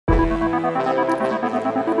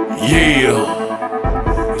Yeah,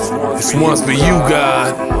 this one's for you,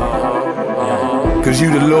 God, 'cause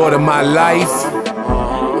you the Lord of my life,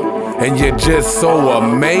 and you're just so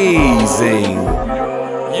amazing.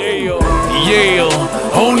 Yeah,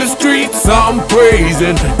 on the streets I'm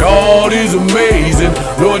praising, God is amazing,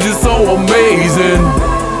 Lord, you're so amazing.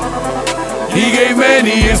 He gave man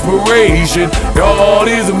the inspiration, God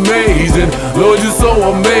is amazing, Lord, you're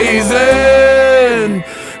so amazing.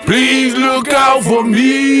 Please look out for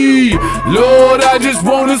me, Lord, I just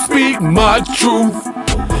wanna speak my truth.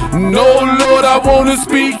 No, Lord, I wanna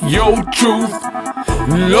speak your truth.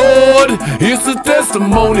 Lord, it's a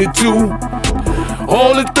testimony too,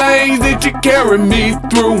 all the things that you carry me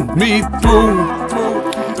through.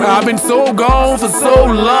 I've been so gone for so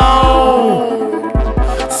long,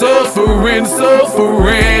 suffering,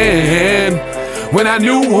 when I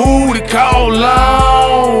knew who to call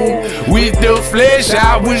on. With the flesh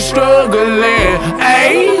I was struggling,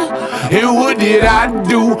 ayy. And what did I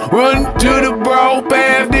do? Run to the broad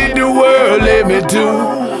path that the world led me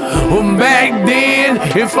to. Back then,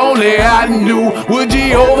 if only I knew what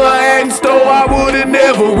Jehovah had in store, I would've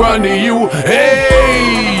never run to you.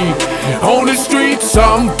 Hey, on the streets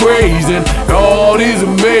I'm praising, God is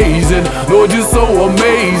amazing, Lord, you're so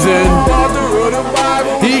amazing.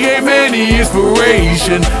 He gave man the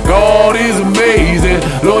inspiration, God is amazing,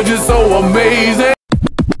 Lord, you're so amazing.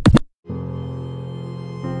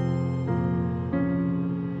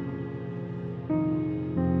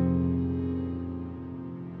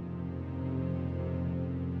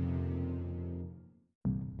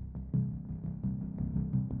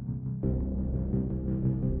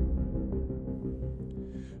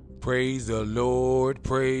 Praise the Lord,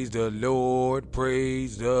 praise the Lord,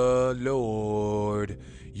 praise the Lord.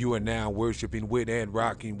 You are now worshiping with and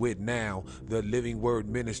rocking with now the Living Word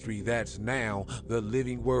Ministry. That's now the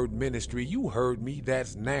Living Word Ministry. You heard me.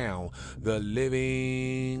 That's now the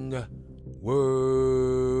Living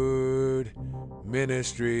Word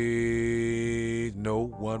Ministry. No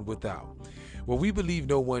one without. Well, we believe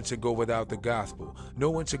no one should go without the gospel.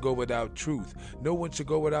 No one should go without truth. No one should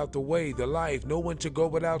go without the way, the life. No one should go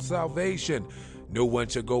without salvation. No one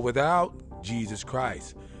should go without Jesus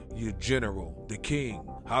Christ, your general, the King,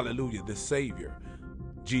 hallelujah, the Savior.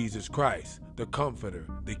 Jesus Christ, the Comforter,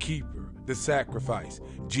 the Keeper, the Sacrifice.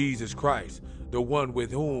 Jesus Christ, the one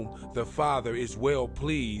with whom the Father is well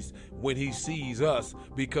pleased when he sees us,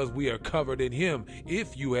 because we are covered in him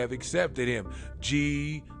if you have accepted him.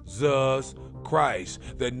 Jesus Christ,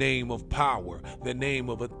 the name of power, the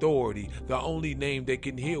name of authority, the only name that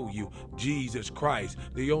can heal you. Jesus Christ,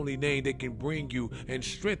 the only name that can bring you and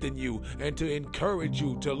strengthen you and to encourage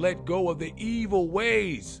you to let go of the evil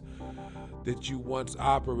ways that you once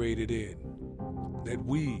operated in, that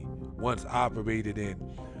we once operated in.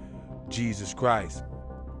 Jesus Christ.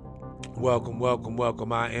 Welcome, welcome,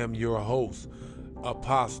 welcome. I am your host,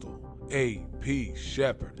 Apostle A.P.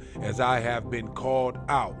 Shepherd, as I have been called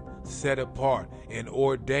out, set apart, and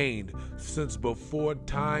ordained since before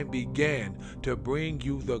time began to bring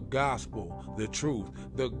you the gospel, the truth,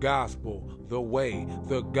 the gospel, the way,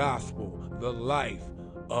 the gospel, the life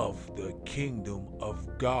of the kingdom of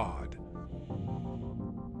God.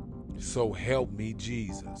 So help me,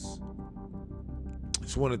 Jesus.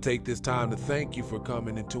 Just want to take this time to thank you for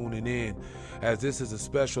coming and tuning in, as this is a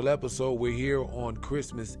special episode. We're here on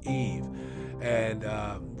Christmas Eve, and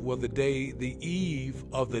the eve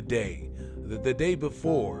of the day, the day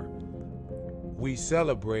before we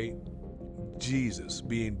celebrate Jesus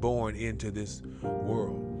being born into this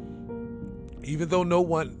world. Even though no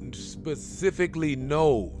one specifically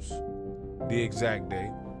knows the exact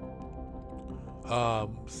day,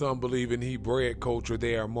 some believe in Hebraic culture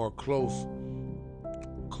they are more close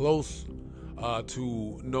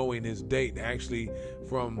to knowing his date, actually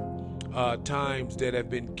from times that have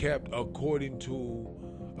been kept according to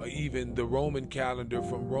even the Roman calendar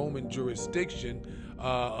from Roman jurisdiction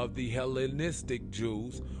of the Hellenistic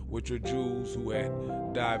Jews, which are Jews who had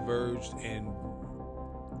diverged and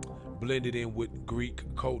blended in with Greek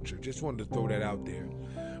culture. Just wanted to throw that out there.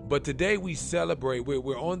 But today we celebrate,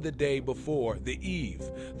 we're on the day before, the eve,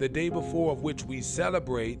 the day before of which we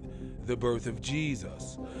celebrate the birth of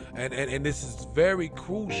Jesus. And this is very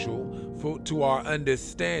crucial to our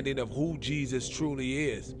understanding of who Jesus truly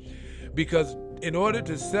is. Because in order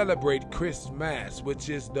to celebrate Christmas, which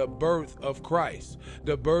is the birth of Christ,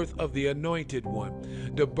 the birth of the Anointed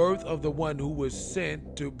One, the birth of the one who was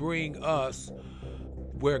sent to bring us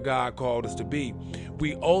where God called us to be,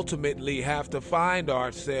 we ultimately have to find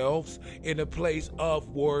ourselves in a place of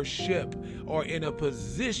worship, or in a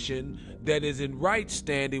position that is in right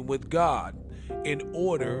standing with God. in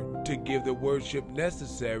order to give the worship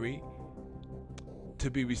necessary to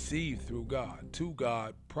be received through God, to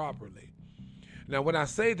God properly. Now, when I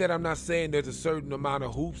say that, I'm not saying there's a certain amount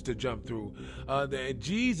of hoops to jump through.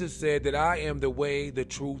 Jesus said that I am the way, the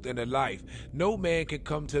truth, and the life. No man can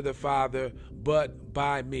come to the Father but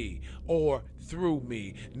by me or through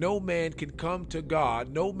me. No man can come to God.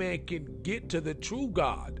 No man can get to the true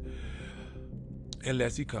God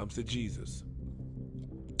unless he comes to Jesus.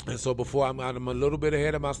 And so before I'm a little bit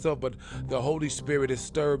ahead of myself, but the Holy Spirit has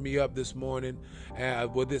stirred me up this morning,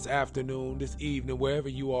 this afternoon, this evening, wherever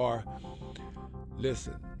you are.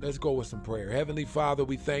 Listen, let's go with some prayer. Heavenly Father,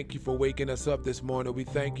 we thank you for waking us up this morning. We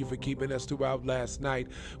thank you for keeping us throughout last night.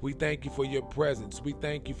 We thank you for your presence. We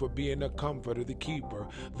thank you for being the comforter, the keeper,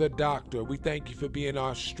 the doctor. We thank you for being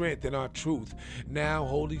our strength and our truth. Now,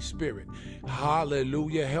 Holy Spirit,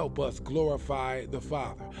 hallelujah, help us glorify the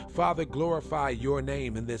Father. Father, glorify your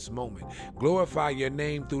name in this moment. Glorify your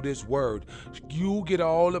name through this word. You get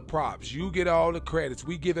all the props. You get all the credits.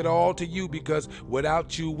 We give it all to you because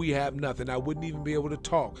without you, we have nothing. I wouldn't even be able to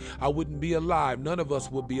talk. I wouldn't be alive. None of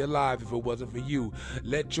us would be alive if it wasn't for you.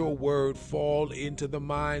 Let your word fall into the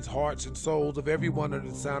minds, hearts, and souls of everyone under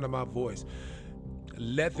the sound of my voice.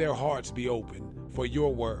 Let their hearts be open for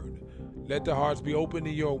your word. Let their hearts be open to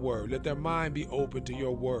your word. Let their mind be open to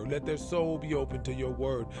your word. Let their soul be open to your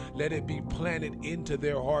word. Let it be planted into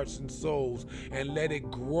their hearts and souls, and let it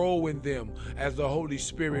grow in them as the Holy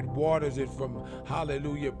Spirit waters it from,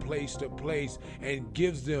 hallelujah, place to place and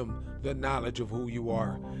gives them the knowledge of who you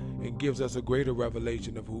are and gives us a greater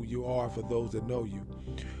revelation of who you are for those that know you.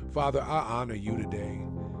 Father, I honor you today.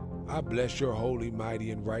 I bless your holy, mighty,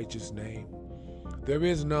 and righteous name. There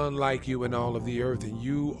is none like you in all of the earth, and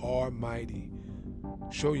you are mighty.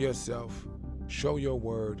 Show yourself, show your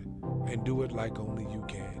word, and do it like only you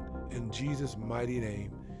can. In Jesus' mighty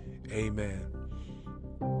name, amen.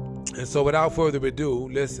 And so without further ado,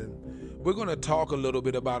 listen, we're going to talk a little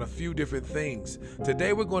bit about a few different things.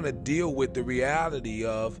 Today we're going to deal with the reality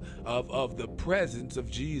of the presence of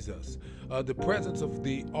Jesus, the presence of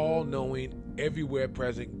the all-knowing, everywhere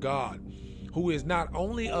present God, who is not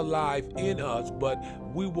only alive in us, but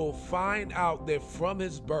we will find out that from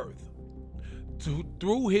his birth,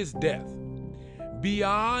 through his death,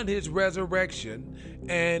 beyond his resurrection,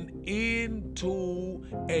 and into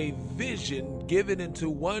a vision given into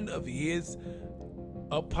one of his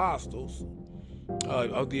apostles,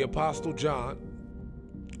 of the Apostle John,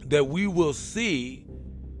 that we will see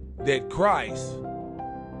that Christ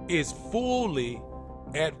is fully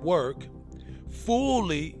at work,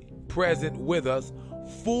 fully present with us,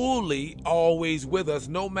 fully always with us,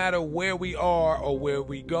 no matter where we are or where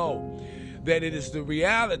we go. That it is the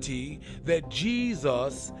reality that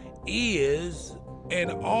Jesus is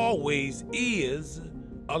and always is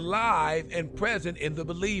alive and present in the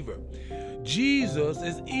believer. Jesus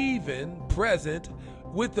is even present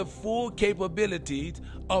with the full capabilities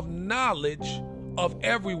of knowledge of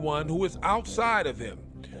everyone who is outside of him.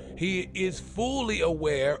 He is fully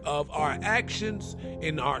aware of our actions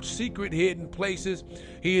in our secret hidden places.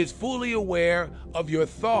 He is fully aware of your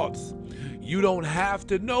thoughts. You don't have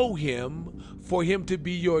to know him for him to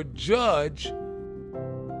be your judge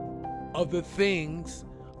of the things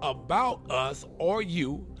about us or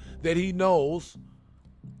you that he knows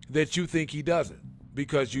that you think he doesn't,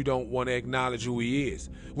 because you don't want to acknowledge who he is,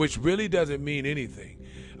 which really doesn't mean anything.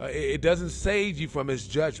 It doesn't save you from his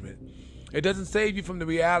judgment. It doesn't save you from the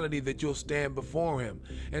reality that you'll stand before him.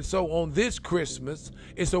 And so on this Christmas,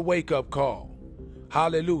 it's a wake-up call.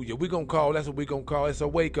 Hallelujah. That's what we're going to call. It's a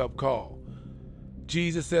wake-up call.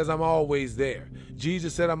 Jesus says, I'm always there.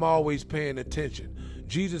 Jesus said, I'm always paying attention.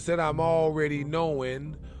 Jesus said, I'm already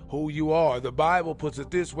knowing who you are. The Bible puts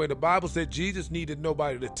it this way. The Bible said Jesus needed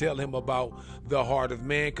nobody to tell him about the heart of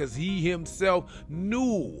man, because he himself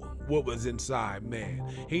knew what was inside man.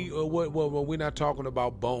 When we're not talking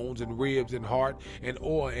about bones and ribs and heart and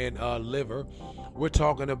liver, we're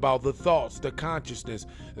talking about the thoughts, the consciousness,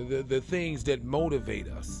 the things that motivate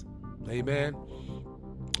us. Amen.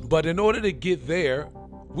 But in order to get there,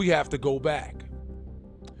 we have to go back.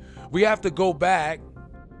 We have to go back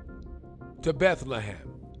to Bethlehem.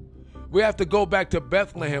 We have to go back to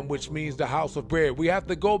Bethlehem, which means the house of bread. We have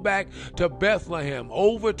to go back to Bethlehem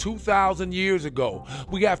over 2,000 years ago.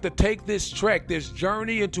 We have to take this trek, this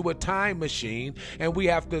journey into a time machine, and we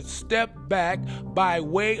have to step back by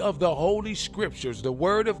way of the Holy Scriptures, the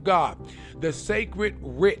Word of God, the sacred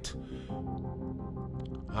writ.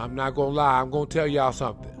 I'm not going to lie. I'm going to tell y'all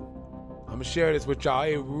something. I'm going to share this with y'all.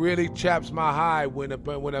 It really chaps my hide when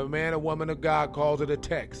a man or woman of God calls it a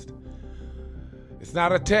text. It's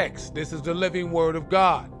not a text. This is the living Word of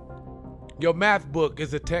God. Your math book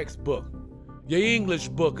is a textbook. Your English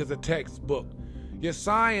book is a textbook. Your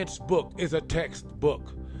science book is a textbook.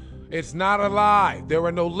 It's not alive. There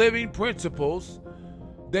are no living principles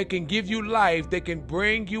that can give you life, that can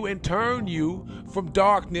bring you and turn you from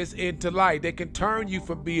darkness into light. They can turn you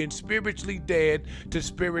from being spiritually dead to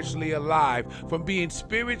spiritually alive, from being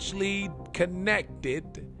spiritually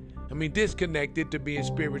disconnected to being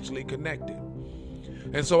spiritually connected.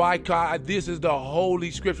 And so this is the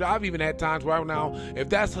Holy Scripture. I've even had times right now, if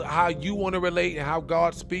that's how you want to relate and how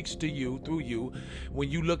God speaks to you through you, when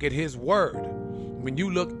you look at His Word, when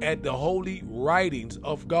you look at the holy writings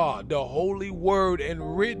of God, the holy word and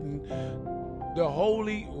the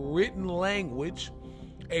holy written language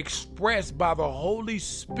expressed by the Holy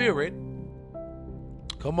Spirit,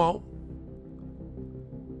 come on,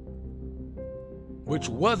 which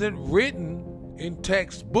wasn't written in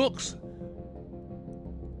textbooks,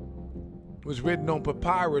 was written on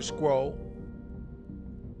papyrus scroll,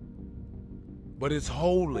 but it's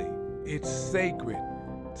holy, it's sacred,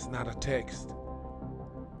 it's not a text.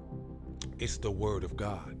 It's the Word of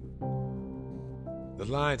God. The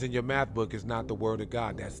lines in your math book is not the Word of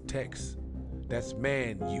God. That's text. That's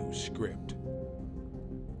man-used script.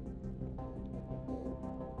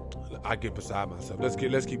 I get beside myself.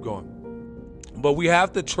 Let's keep going. But we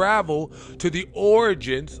have to travel to the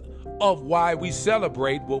origins of why we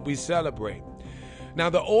celebrate what we celebrate. Now,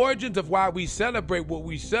 the origins of why we celebrate what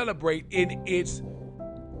we celebrate in its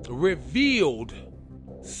revealed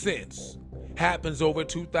sense happens over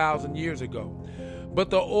 2,000 years ago. But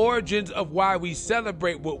the origins of why we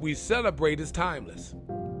celebrate what we celebrate is timeless.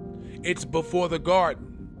 It's before the garden.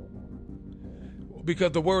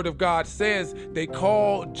 Because the Word of God says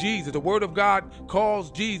the Word of God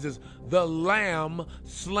calls Jesus the Lamb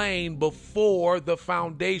slain before the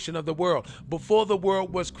foundation of the world, before the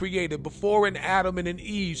world was created, before an Adam and an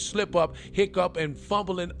Eve slip up, hiccup, and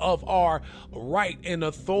fumbling of our right and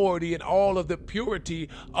authority and all of the purity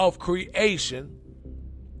of creation.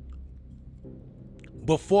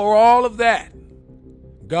 Before all of that,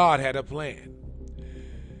 God had a plan.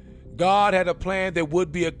 God had a plan that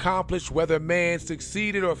would be accomplished whether man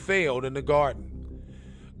succeeded or failed in the garden.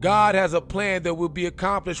 God has a plan that will be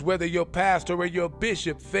accomplished whether your pastor or your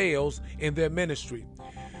bishop fails in their ministry.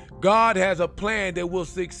 God has a plan that will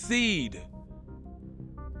succeed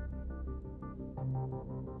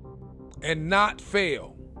and not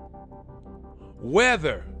fail,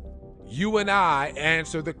 whether you and I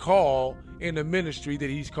answer the call in the ministry that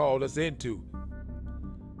He's called us into.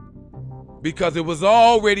 Because it was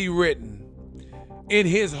already written in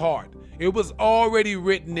His heart. It was already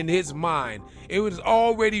written in His mind. It was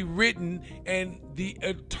already written in the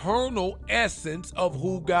eternal essence of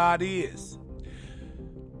who God is.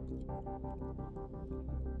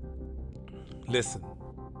 Listen,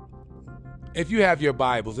 if you have your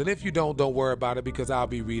Bibles, and if you don't worry about it because I'll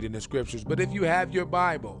be reading the scriptures. But if you have your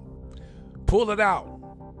Bible, pull it out.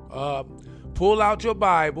 Pull out your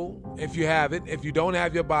Bible if you have it. If you don't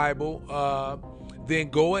have your Bible, then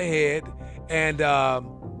go ahead and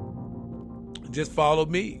just follow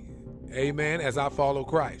me. Amen. As I follow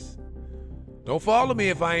Christ. Don't follow me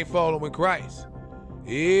if I ain't following Christ.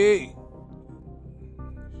 Hey.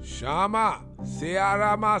 Shama.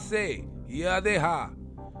 Searamase. Yadeha.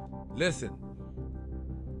 Listen.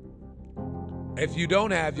 If you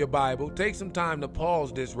don't have your Bible, take some time to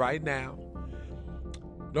pause this right now.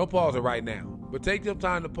 Don't pause it right now, but take some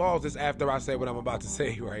time to pause this after I say what I'm about to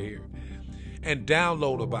say right here. And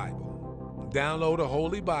download a Bible. Download a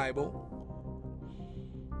Holy Bible.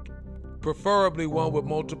 Preferably one with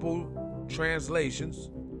multiple translations.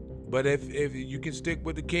 But if you can stick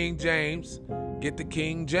with the King James, get the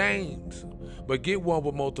King James. But get one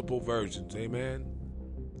with multiple versions. Amen.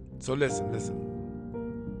 So listen.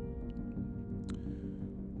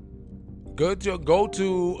 Go to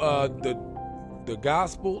the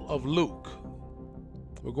Gospel of Luke.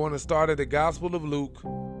 We're going to start at the Gospel of Luke,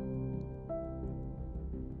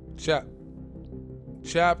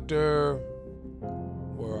 chapter,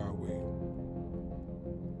 where are we?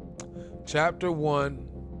 Chapter 1,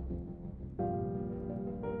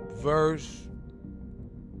 verse,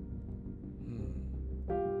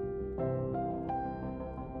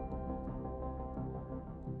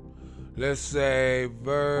 let's say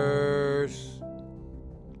verse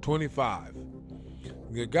 25.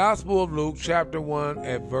 The Gospel of Luke, chapter 1,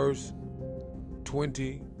 at verse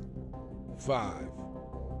 25.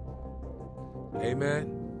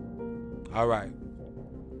 Amen? All right.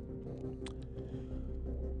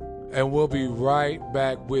 And we'll be right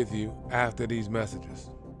back with you after these messages.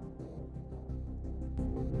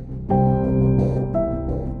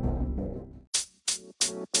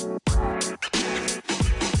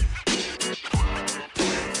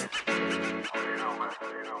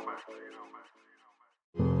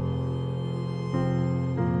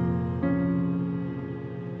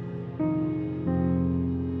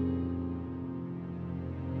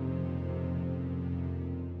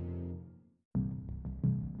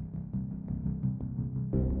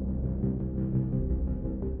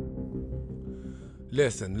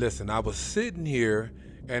 Listen. I was sitting here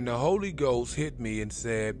and the Holy Ghost hit me and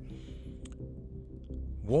said,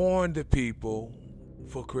 warn the people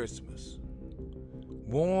for Christmas.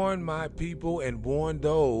 Warn my people and warn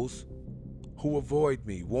those who avoid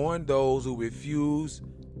me. Warn those who refuse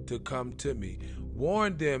to come to me.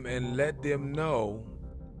 Warn them and let them know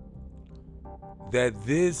that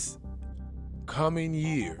this coming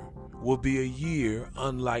year will be a year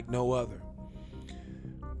unlike no other.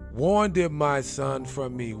 Warn them, my son,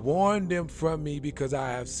 from me. Warn them from me, because I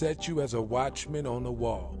have set you as a watchman on the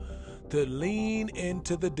wall, to lean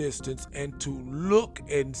into the distance and to look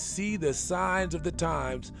and see the signs of the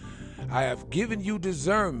times. I have given you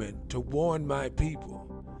discernment to warn my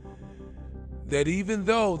people that even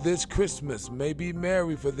though this Christmas may be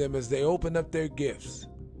merry for them as they open up their gifts,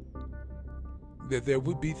 that there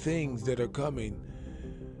would be things that are coming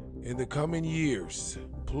in the coming years,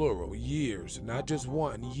 plural, years, not just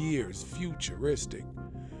one, years, futuristic,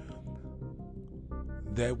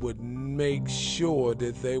 that would make sure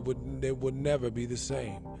that they would never be the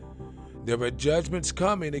same. There are judgments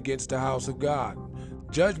coming against the house of God,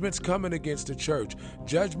 judgments coming against the church,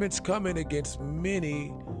 judgments coming against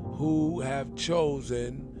many who have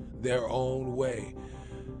chosen their own way.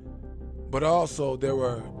 But also there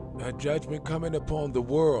are a judgment coming upon the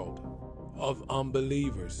world of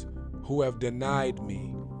unbelievers who have denied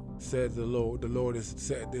me, says the Lord. The Lord has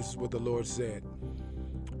said, this is what the Lord said.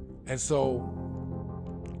 And so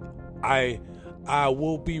I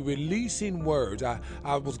will be releasing words. I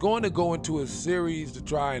was going to go into a series to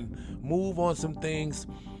try and move on some things,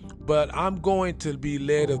 but I'm going to be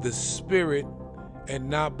led of the Spirit and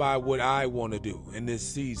not by what I want to do in this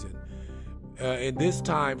season, in this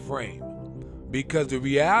time frame. Because the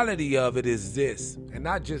reality of it is this, and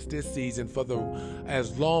not just this season,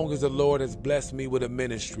 as long as the Lord has blessed me with a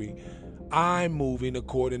ministry, I'm moving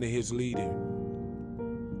according to his leading.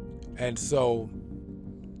 And so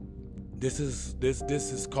this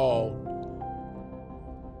is called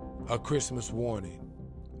a Christmas warning.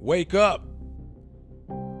 Wake up!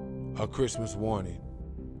 A Christmas warning.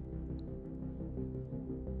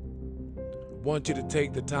 I want you to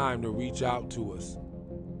take the time to reach out to us.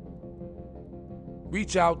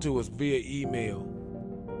 Reach out to us via email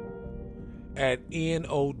at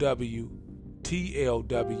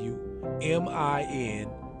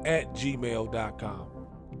nowtlwmin@gmail.com.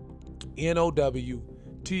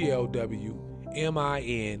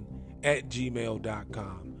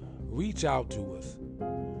 nowtlwmin@gmail.com. Reach out to us.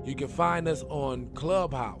 You can find us on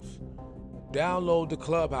Clubhouse. Download the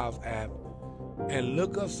Clubhouse app and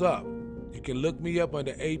look us up. You can look me up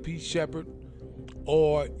under AP Shepherd,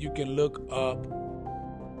 or you can look up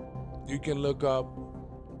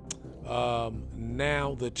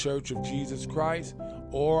Now the Church of Jesus Christ,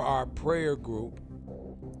 or our prayer group,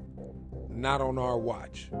 Not on Our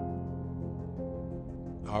Watch.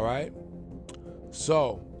 All right?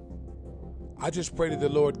 So, I just pray that the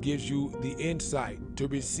Lord gives you the insight to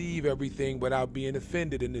receive everything without being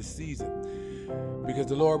offended in this season. Because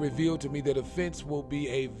the Lord revealed to me that offense will be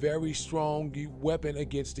a very strong weapon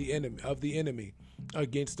against the enemy,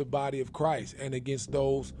 against the body of Christ, and against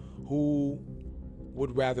those who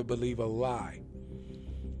would rather believe a lie.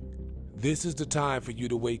 This is the time for you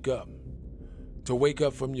to wake up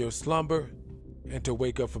from your slumber, and to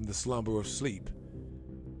wake up from the slumber of sleep,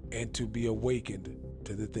 and to be awakened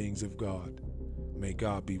to the things of God. May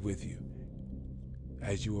God be with you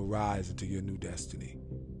as you arise into your new destiny.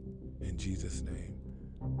 In Jesus' name,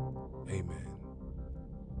 amen.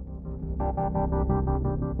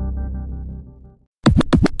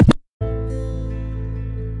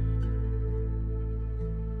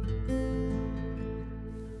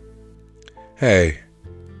 Hey,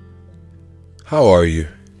 how are you?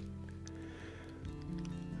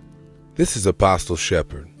 This is Apostle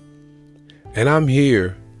Shepherd, and I'm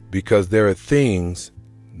here because there are things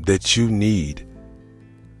that you need,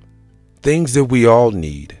 things that we all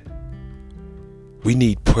need. We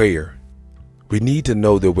need prayer. We need to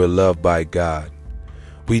know that we're loved by God.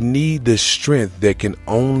 We need the strength that can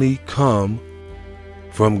only come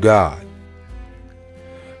from God.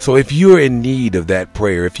 So if you're in need of that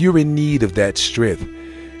prayer, if you're in need of that strength,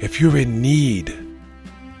 if you're in need,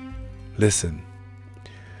 listen,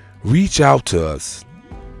 reach out to us.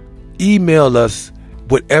 Email us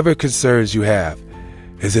whatever concerns you have.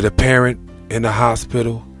 Is it a parent in the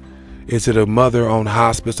hospital? Is it a mother on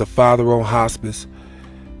hospice, a father on hospice?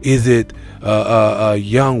 Is it a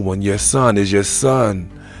young one, your son? Is your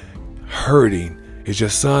son hurting? Is your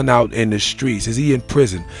son out in the streets? Is he in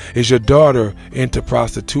prison? Is your daughter into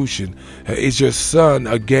prostitution? Is your son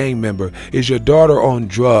a gang member? Is your daughter on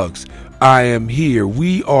drugs? I am here.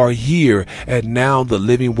 We are here at Now the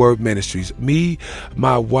Living Word Ministries. Me,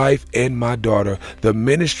 my wife, and my daughter. The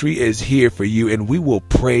ministry is here for you, and we will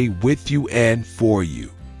pray with you and for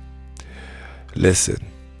you. Listen,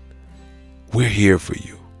 we're here for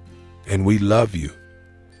you, and we love you.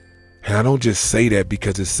 And I don't just say that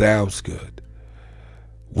because it sounds good.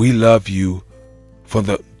 We love you for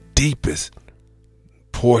the deepest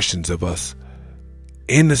portions of us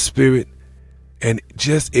in the spirit and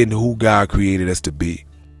just in who God created us to be.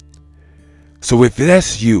 So if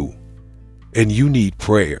that's you and you need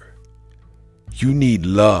prayer, you need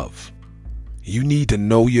love, you need to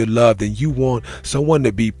know you're loved, and you want someone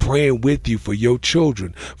to be praying with you for your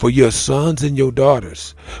children, for your sons and your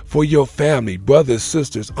daughters, for your family, brothers,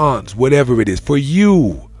 sisters, aunts, whatever it is, for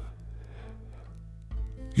you.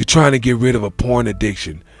 You're trying to get rid of a porn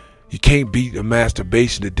addiction. You can't beat a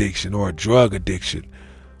masturbation addiction or a drug addiction.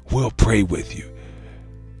 We'll pray with you.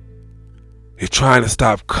 You're trying to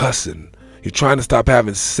stop cussing. You're trying to stop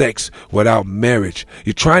having sex without marriage.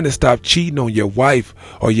 You're trying to stop cheating on your wife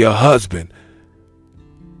or your husband.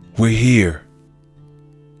 We're here.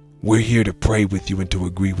 We're here to pray with you and to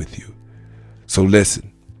agree with you. So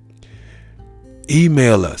listen,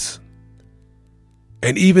 email us.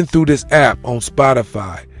 And even through this app on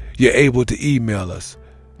Spotify, you're able to email us.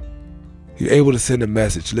 You're able to send a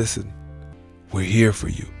message. Listen, we're here for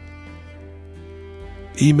you.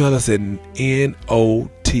 Email us at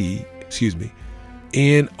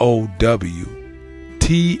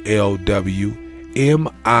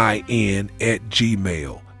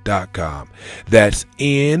That's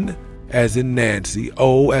N as in Nancy,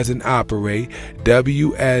 O as in operate,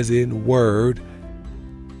 W as in word,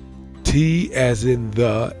 T as in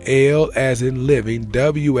the, L as in living,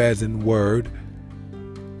 W as in word,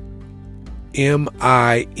 MIN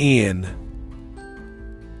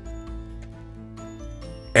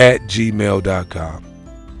 @gmail.com.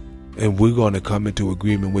 And we're going to come into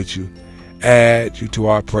agreement with you, add you to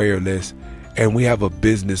our prayer list, and we have a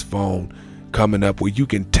business phone coming up where you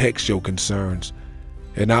can text your concerns,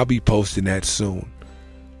 and I'll be posting that soon.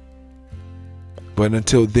 But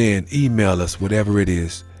until then, email us, whatever it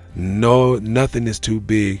is. No, nothing is too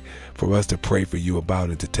big for us to pray for you about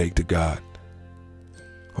and to take to God.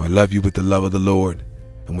 I love you with the love of the Lord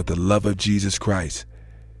and with the love of Jesus Christ.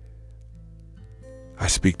 I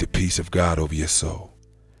speak the peace of God over your soul,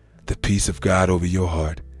 the peace of God over your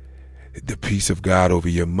heart, the peace of God over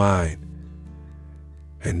your mind,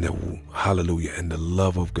 and the hallelujah, and the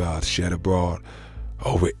love of God shed abroad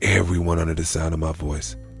over everyone under the sound of my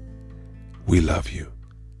voice. We love you.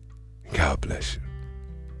 God bless you.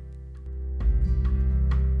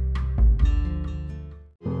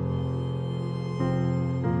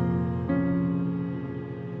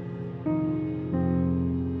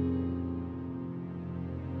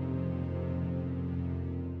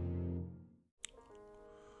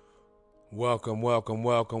 Welcome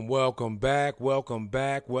back.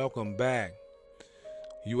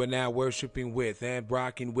 You are now worshiping with and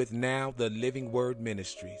rocking with Now the Living Word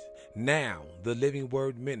Ministries. Now the Living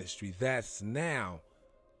Word Ministry. That's Now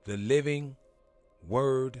the Living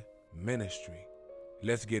Word Ministry.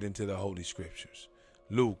 Let's get into the Holy Scriptures.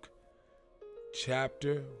 Luke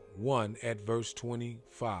chapter 1 at verse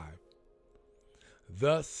 25.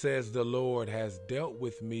 Thus says the Lord has dealt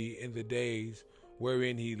with me in the days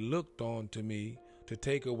wherein he looked on to me to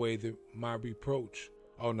take away my reproach.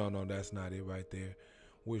 Oh, no, that's not it right there.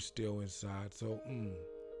 We're still inside. So,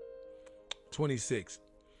 26.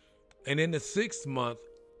 And in the 6th month,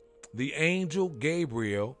 the angel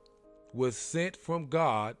Gabriel was sent from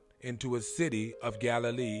God into a city of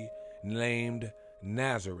Galilee named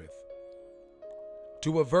Nazareth,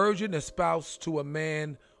 to a virgin espoused to a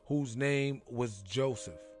man whose name was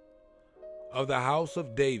Joseph, of the house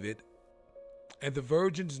of David, and the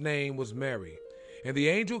virgin's name was Mary. And the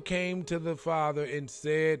angel came to the father and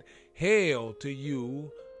said, Hail to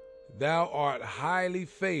you, thou art highly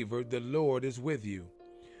favored, the Lord is with you.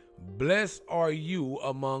 Blessed are you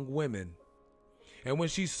among women. And when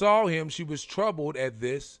she saw him, she was troubled at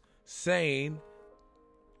this, saying,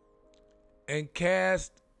 and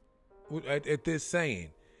cast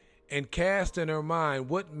in her mind,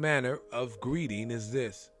 what manner of greeting is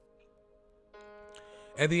this?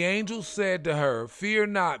 And the angel said to her, Fear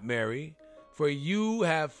not, Mary, for you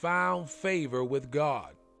have found favor with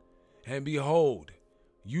God. And behold,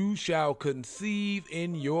 you shall conceive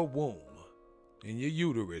in your womb, in your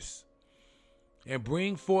uterus, and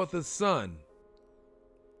bring forth a son,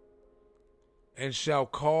 and shall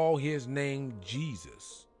call his name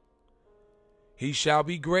Jesus. He shall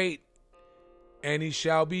be great, and he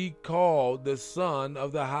shall be called the Son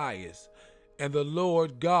of the Highest, and the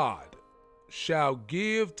Lord God shall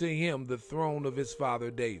give to him the throne of his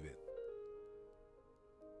father David.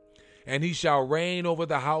 And he shall reign over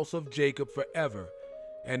the house of Jacob forever,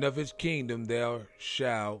 and of his kingdom there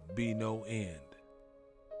shall be no end.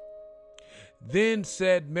 Then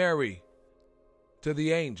said Mary to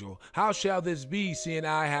the angel, how shall this be, seeing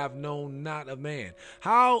I have known not a man?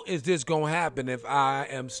 How is this going to happen if I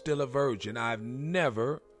am still a virgin? I've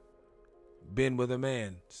never been with a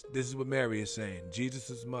man. This is what Mary is saying,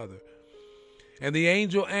 Jesus' mother. And the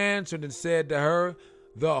angel answered and said to her,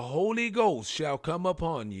 the Holy Ghost shall come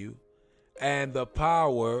upon you, and the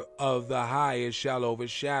power of the highest shall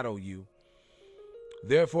overshadow you.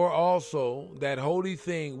 Therefore also that holy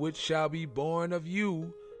thing which shall be born of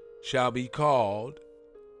you shall be called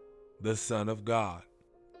the Son of God.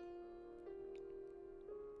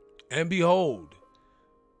 And behold,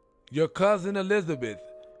 your cousin Elizabeth,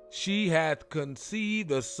 she hath conceived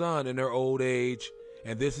a son in her old age,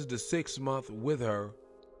 and this is the 6th month with her,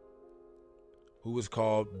 who was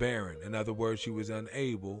called barren. In other words, she was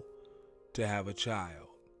unable to have a child.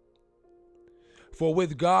 For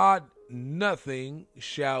with God nothing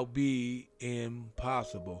shall be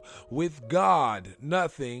impossible. With God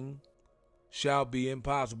nothing shall be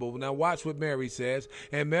impossible. Now watch what Mary says.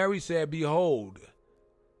 And Mary said, behold,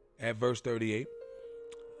 at verse 38,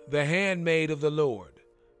 the handmaid of the Lord,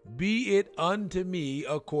 be it unto me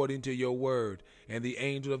according to your word. And the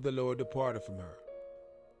angel of the Lord departed from her.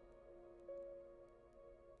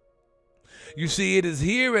 You see, it is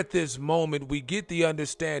here at this moment we get the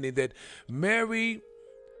understanding that Mary,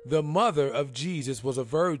 the mother of Jesus, was a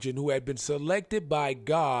virgin who had been selected by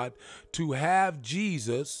God to have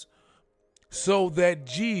Jesus so that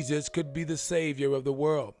Jesus could be the Savior of the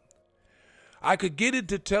world. I could get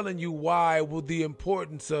into telling you why, with the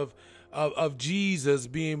importance of Jesus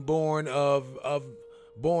being born of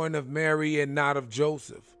Mary and not of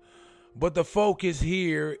Joseph. But the focus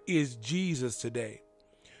here is Jesus today.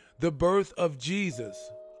 The birth of Jesus.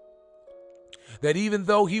 That even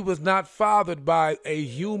though he was not fathered by a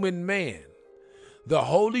human man, the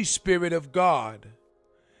Holy Spirit of God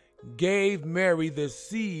gave Mary the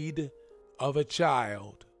seed of a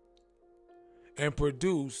child and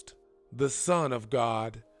produced the Son of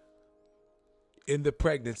God in the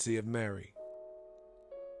pregnancy of Mary.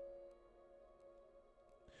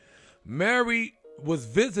 Mary was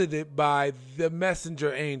visited by the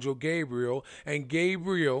messenger angel Gabriel, and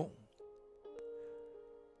Gabriel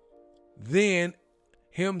then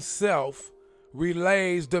himself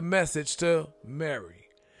relays the message to Mary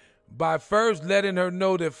by first letting her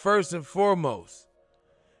know that first and foremost,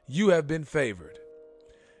 you have been favored.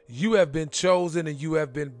 You have been chosen and you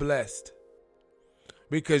have been blessed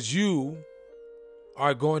because you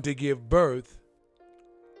are going to give birth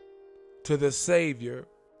to the Savior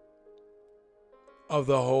of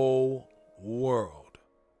the whole world.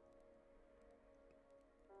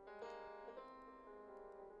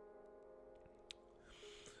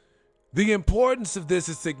 The importance of this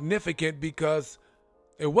is significant because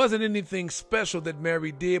it wasn't anything special that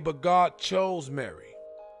Mary did, but God chose Mary.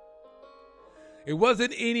 It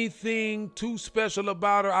wasn't anything too special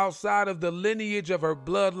about her outside of the lineage of her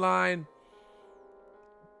bloodline,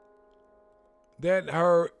 that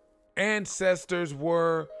her ancestors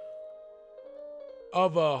were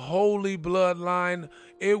of a holy bloodline.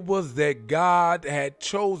 It was that God had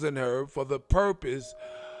chosen her for the purpose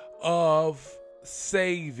of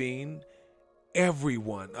saving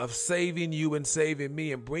everyone, of saving you and saving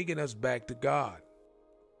me and bringing us back to God,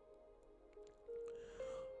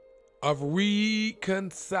 of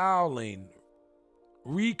reconciling,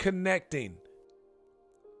 reconnecting,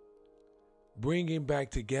 bringing back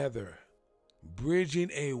together, bridging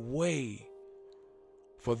a way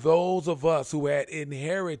for those of us who had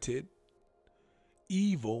inherited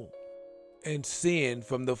evil and sin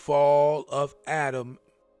from the fall of Adam,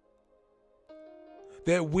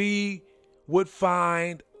 that we would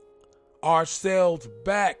find ourselves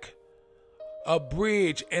back, a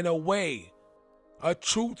bridge and a way, a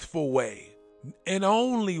truthful way, an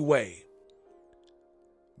only way,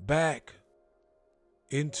 back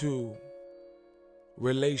into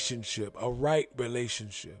relationship, a right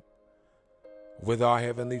relationship with our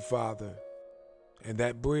Heavenly Father. And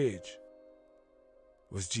that bridge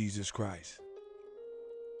was Jesus Christ.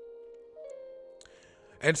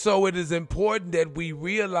 And so it is important that we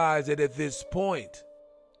realize that at this point,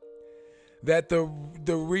 that the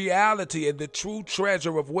reality and the true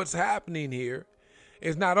treasure of what's happening here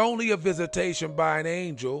is not only a visitation by an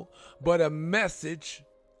angel, but a message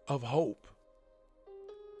of hope,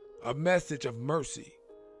 a message of mercy,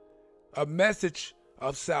 a message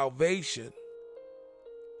of salvation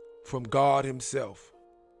from God Himself.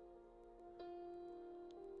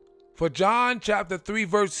 For John chapter 3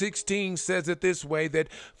 verse 16 says it this way, that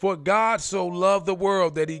for God so loved the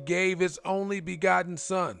world that he gave his only begotten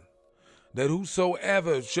Son, that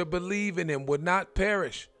whosoever should believe in him would not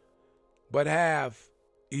perish, but have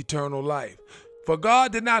eternal life. For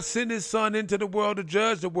God did not send his Son into the world to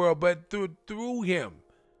judge the world, but through him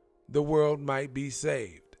the world might be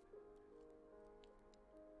saved.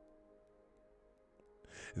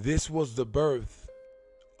 This was the birth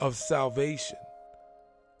of salvation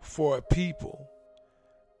for a people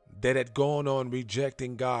that had gone on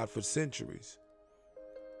rejecting God for centuries.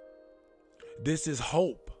 This is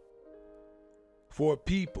hope for a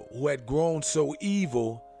people who had grown so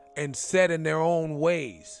evil and set in their own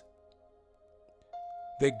ways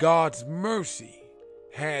that God's mercy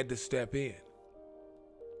had to step in.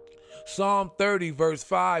 Psalm 30 verse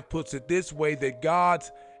 5 puts it this way, that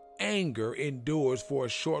God's anger endures for a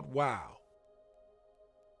short while,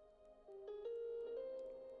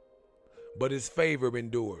 but his favor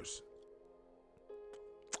endures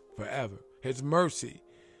forever. His mercy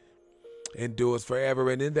endures forever.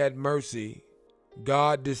 And in that mercy,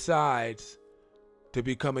 God decides to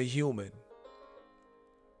become a human,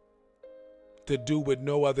 to do what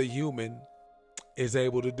no other human is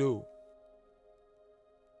able to do.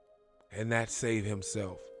 And that's save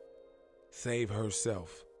himself, save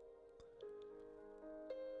herself.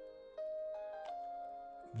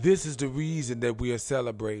 This is the reason that we are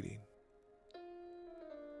celebrating.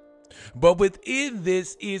 But within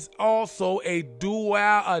this is also a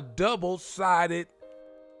double-sided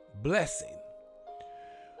blessing.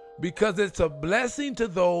 Because it's a blessing to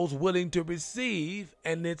those willing to receive,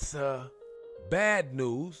 and it's a bad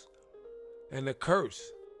news and a curse,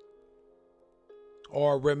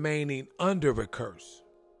 or remaining under a curse,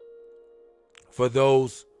 for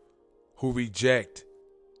those who reject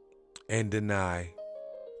and deny.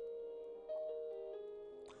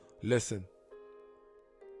 Listen,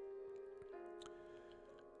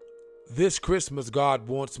 this Christmas, God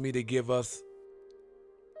wants me to give us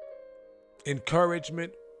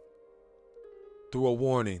encouragement through a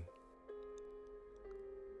warning.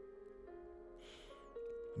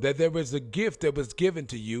 That there is a gift that was given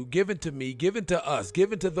to you, given to me, given to us,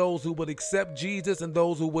 given to those who would accept Jesus and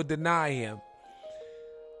those who would deny him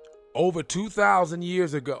over 2,000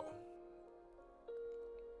 years ago.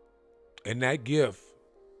 And that gift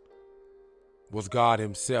was God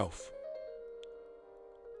himself,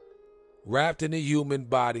 wrapped in a human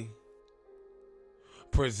body,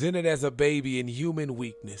 presented as a baby in human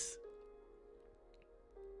weakness.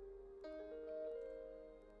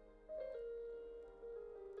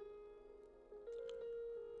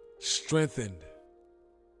 Strengthened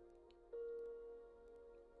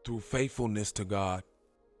through faithfulness to God,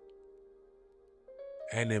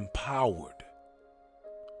 and empowered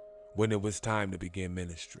when it was time to begin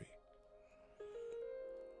ministry.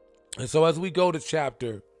 And so as we go to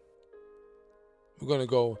chapter, we're going to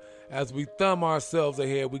go, as we thumb ourselves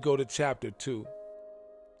ahead, we go to chapter 2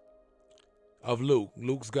 of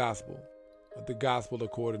Luke's gospel, the gospel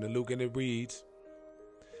according to Luke, and it reads,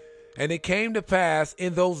 "And it came to pass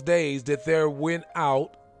in those days that there went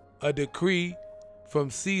out a decree from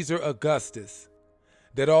Caesar Augustus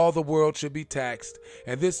that all the world should be taxed.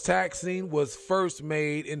 And this taxing was first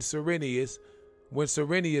made in Cyrenius, when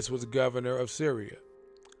Cyrenius was governor of Syria.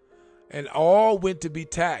 And all went to be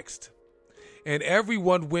taxed, and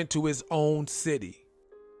everyone went to his own city.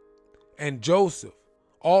 And Joseph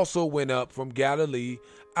also went up from Galilee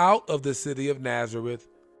out of the city of Nazareth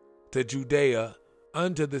to Judea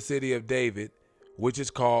unto the city of David, which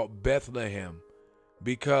is called Bethlehem,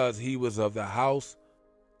 because he was of the house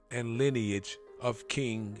and lineage of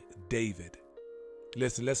King David."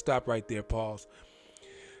 Listen, let's stop right there, pause.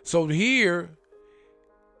 So here,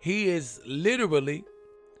 he is literally,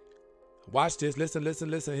 watch this, listen,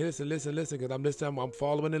 because I'm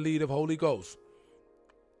following the lead of Holy Ghost.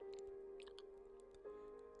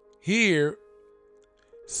 Here,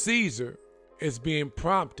 Caesar is being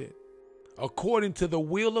prompted, according to the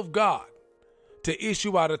will of God, to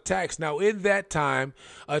issue out a tax. Now, in that time,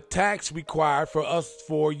 a tax required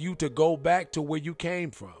for you to go back to where you came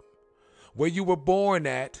from, where you were born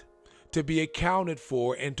at, to be accounted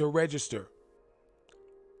for and to register.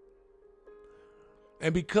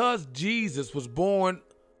 And because Jesus was born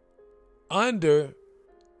under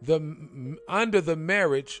the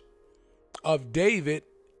marriage of David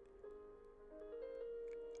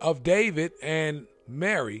and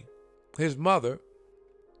Mary, his mother,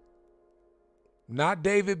 not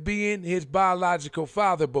David being his biological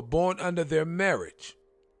father, but born under their marriage,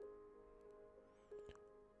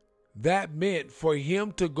 that meant for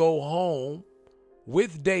him to go home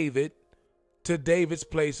with David to David's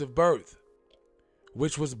place of birth,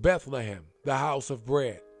 which was Bethlehem, the house of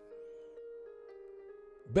bread.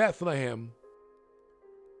 Bethlehem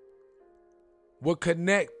would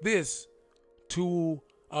connect this to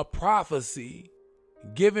a prophecy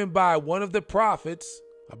given by one of the prophets,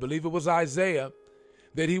 I believe it was Isaiah,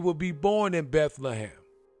 that he would be born in Bethlehem.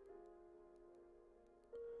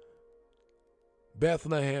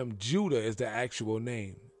 Bethlehem, Judah is the actual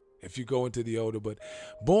name if you go into the older, but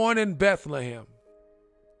born in Bethlehem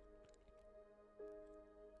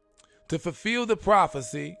to fulfill the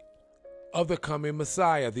prophecy of the coming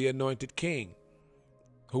Messiah, the anointed king,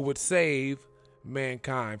 who would save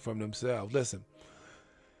mankind from themselves. Listen,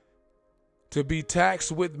 to be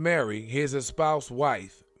taxed with Mary, his espoused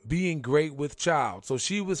wife, being great with child. So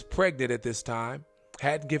she was pregnant at this time,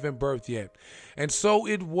 hadn't given birth yet. And so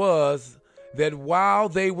it was that while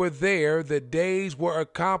they were there, the days were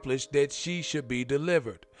accomplished that she should be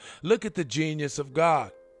delivered. Look at the genius of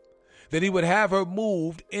God, that he would have her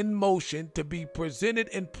moved in motion to be presented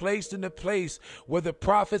and placed in a place where the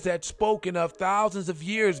prophets had spoken of thousands of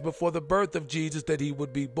years before the birth of Jesus, that he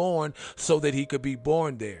would be born, so that he could be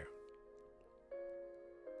born there.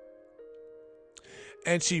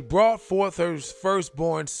 And she brought forth her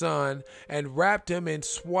firstborn son and wrapped him in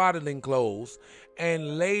swaddling clothes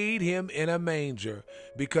and laid him in a manger,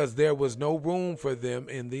 because there was no room for them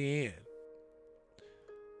in the inn.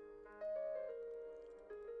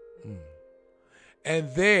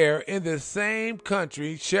 And there in the same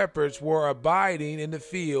country, shepherds were abiding in the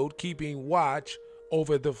field, keeping watch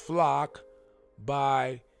over the flock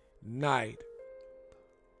by night.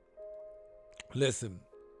 Listen.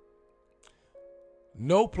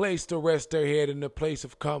 No place to rest their head in a place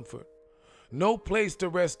of comfort. No place to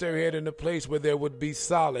rest their head in a place where there would be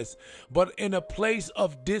solace, but in a place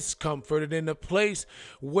of discomfort, and in a place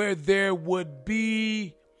where there would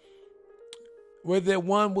be, where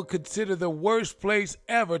one would consider the worst place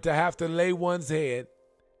ever to have to lay one's head,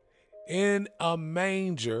 in a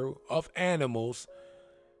manger of animals,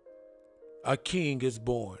 a king is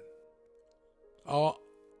born.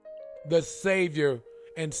 The Savior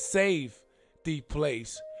and safety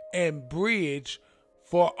place and bridge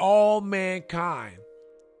for all mankind,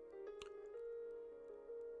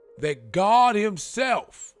 that God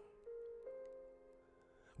himself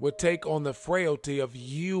would take on the frailty of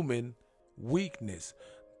human weakness,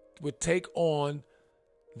 would take on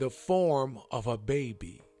the form of a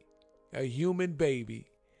baby, a human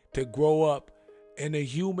baby, to grow up in a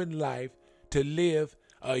human life, to live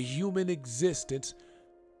a human existence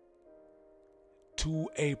to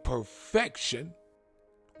a perfection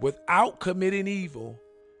without committing evil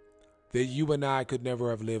that you and I could never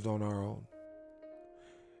have lived on our own.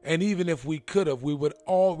 And even if we could have, we would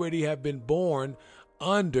already have been born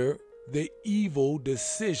under the evil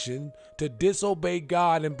decision to disobey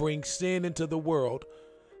God and bring sin into the world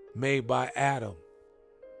made by Adam.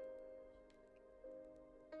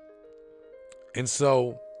 And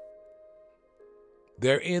so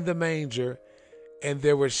they're in the manger, and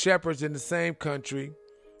there were shepherds in the same country,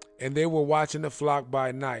 and they were watching the flock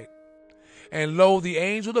by night. And lo, the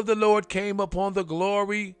angel of the Lord came upon the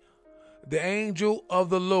glory. The angel of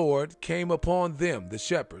the Lord came upon them, the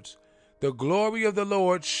shepherds. The glory of the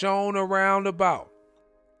Lord shone around about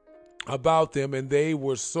them, and they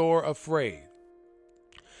were sore afraid.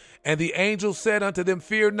 And the angel said unto them,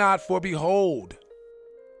 Fear not, for behold,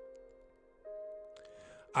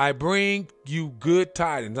 I bring you good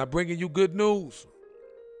tidings. I'm bringing you good news,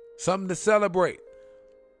 something to celebrate,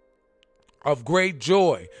 of great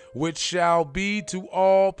joy, which shall be to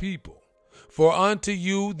all people. For unto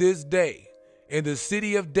you this day in the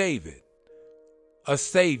city of David a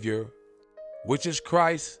Savior, which is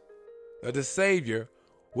Christ, the Savior,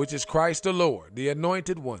 which is Christ the Lord, the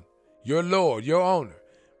anointed one, your Lord, your owner.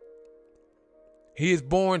 He is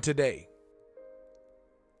born today.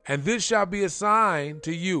 And this shall be a sign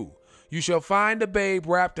to you. You shall find the babe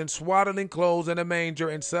wrapped in swaddling clothes in a manger.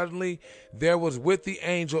 And suddenly there was with the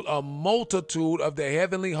angel a multitude of the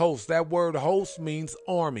heavenly hosts. That word host means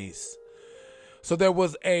armies. So there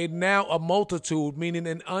was now a multitude, meaning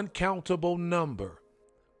an uncountable number.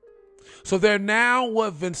 So there now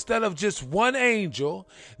was, instead of just one angel,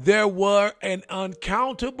 there were an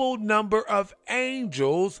uncountable number of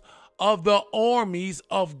angels of the armies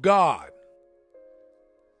of God.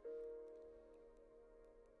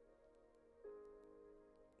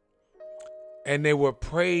 And they were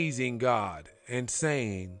praising God and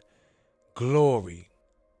saying, Glory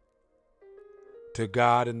to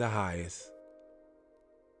God in the highest,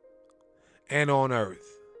 and on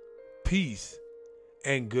earth, peace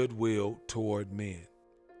and goodwill toward men.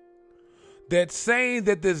 That saying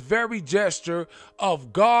that this very gesture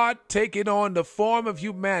of God taking on the form of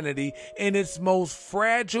humanity in its most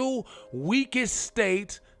fragile, weakest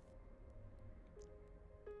state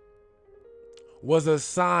was a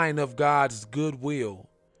sign of God's goodwill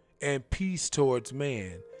and peace towards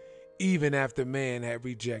man, even after man had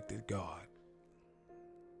rejected God.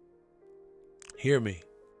 Hear me.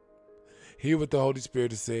 Hear what the Holy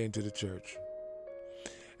Spirit is saying to the church.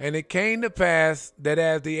 And it came to pass that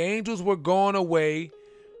as the angels were going away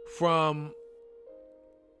from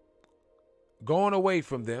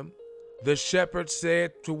them, the shepherds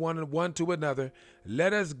said to one to another,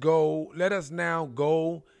 let us now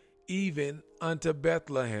go even unto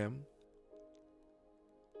Bethlehem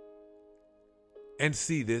and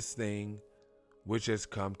see this thing which has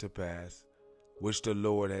come to pass, which the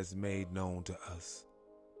Lord has made known to us.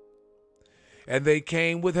 And they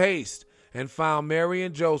came with haste and found Mary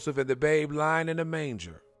and Joseph and the babe lying in a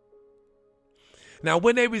manger. Now,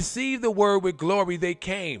 when they received the word with glory, they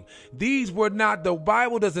came. These were not, the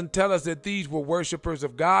Bible doesn't tell us that these were worshipers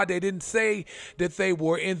of God. They didn't say that they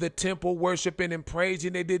were in the temple worshiping and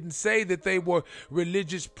praising. They didn't say that they were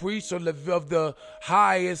religious priests or of the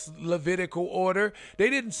highest Levitical order. They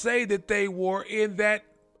didn't say that they were in that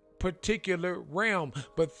particular realm,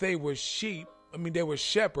 but they were they were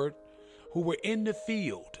shepherds who were in the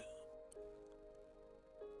field,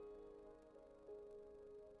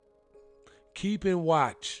 keeping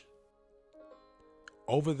watch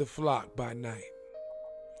over the flock by night,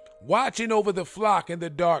 watching over the flock in the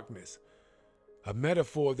darkness, a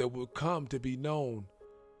metaphor that would come to be known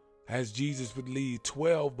as Jesus would lead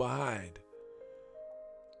 12 behind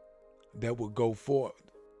that would go forth,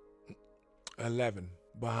 11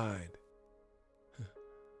 behind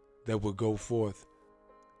that would go forth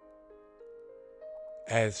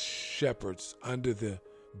as shepherds under the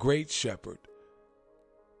great shepherd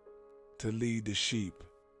to lead the sheep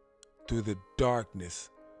through the darkness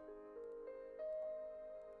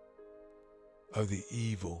of the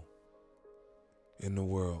evil in the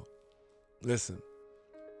world. Listen,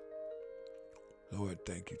 Lord,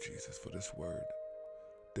 thank you, Jesus, for this word.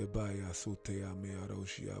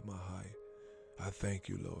 I thank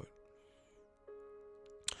you, Lord.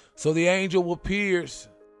 So the angel appears,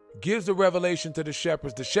 gives the revelation to the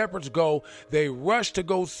shepherds. The shepherds go, they rush to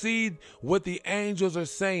go see what the angels are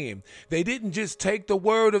saying. They didn't just take the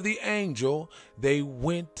word of the angel, they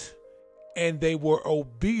went and they were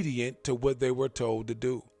obedient to what they were told to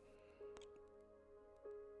do.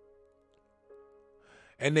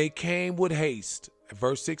 And they came with haste,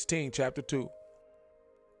 verse 16, chapter 2,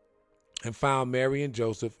 and found Mary and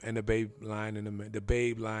Joseph and the babe lying in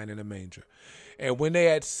the manger. And when they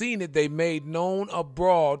had seen it, they made known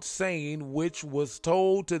abroad saying which was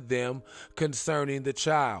told to them concerning the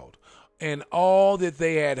child, and all that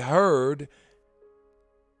they had heard,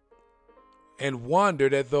 and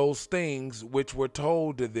wondered at those things which were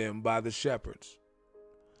told to them by the shepherds.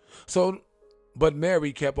 But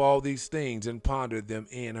Mary kept all these things and pondered them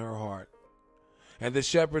in her heart. And the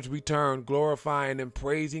shepherds returned, glorifying and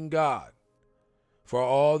praising God for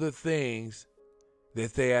all the things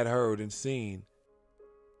that they had heard and seen,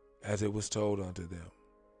 as it was told unto them.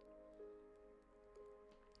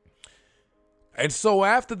 And so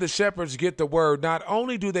after the shepherds get the word, not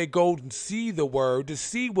only do they go and see the word to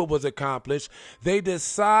see what was accomplished, they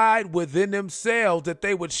decide within themselves that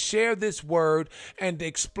they would share this word and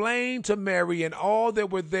explain to Mary and all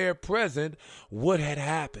that were there present what had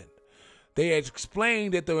happened. They had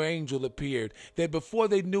explained that the angel appeared, that before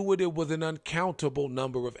they knew it, it was an uncountable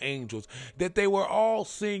number of angels, that they were all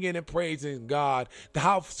singing and praising God,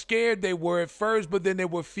 how scared they were at first, but then they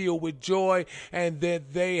were filled with joy, and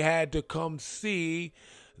that they had to come see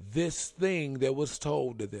this thing that was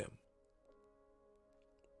told to them.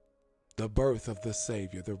 The birth of the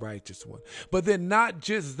Savior, the righteous one. But then not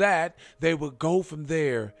just that, they would go from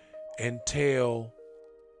there and tell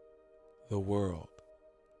the world.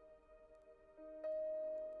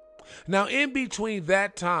 Now, in between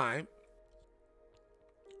that time,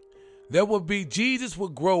 Jesus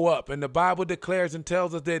would grow up, and the Bible declares and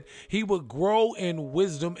tells us that he would grow in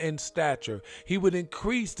wisdom and stature. He would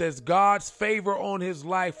increase as God's favor on his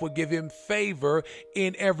life would give him favor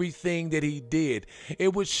in everything that he did.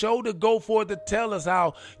 It would show to go forth to tell us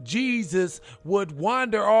how Jesus would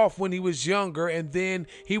wander off when he was younger, and then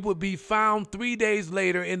he would be found 3 days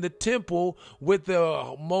later in the temple with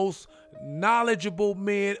the most knowledgeable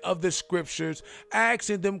men of the scriptures,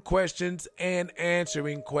 asking them questions and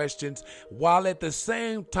answering questions, while at the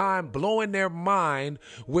same time blowing their mind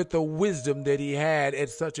with the wisdom that he had at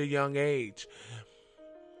such a young age.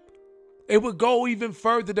 It would go even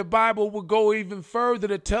further. The Bible would go even further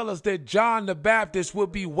to tell us that John the Baptist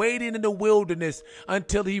would be waiting in the wilderness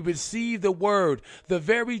until he received the word. The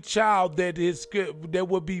very child that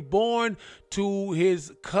would be born to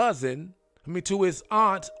his to his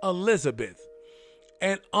aunt Elizabeth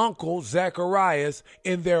and uncle Zacharias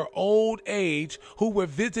in their old age, who were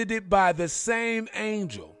visited by the same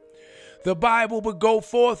angel. The Bible would go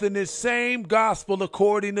forth in this same gospel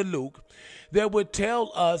according to Luke that would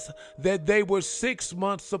tell us that they were 6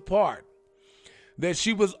 months apart. That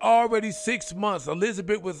she was already 6 months.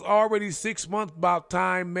 Elizabeth was already 6 months by the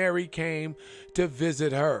time Mary came to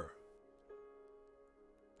visit her.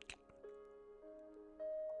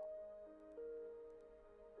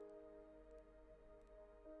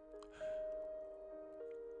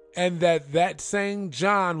 And that same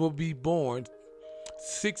John will be born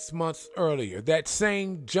 6 months earlier. That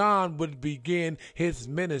same John would begin his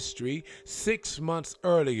ministry 6 months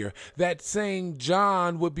earlier. That same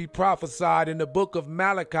John would be prophesied in the book of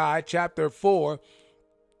Malachi chapter 4,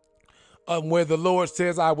 where the Lord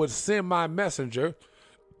says, I would send my messenger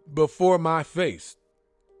before my face.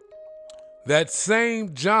 That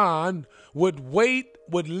same John would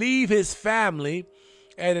leave his family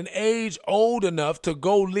at an age old enough to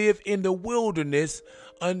go live in the wilderness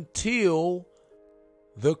until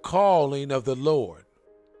the calling of the Lord.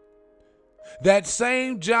 That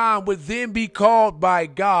same John would then be called by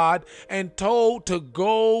God and told to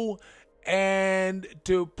go and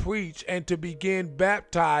to preach and to begin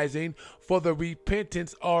baptizing for the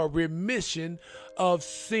repentance or remission of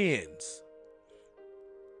sins.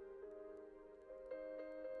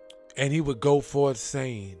 And he would go forth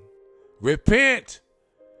saying, repent,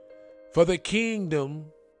 for the kingdom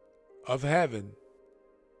of heaven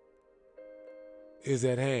is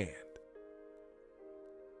at hand.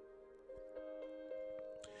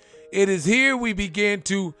 It is here we begin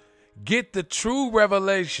to get the true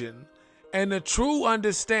revelation and the true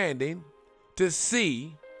understanding to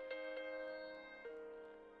see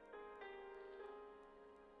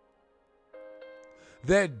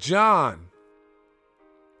that John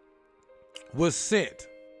was sent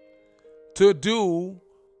to do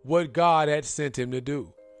what God had sent him to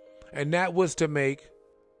do, and that was to make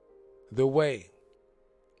the way.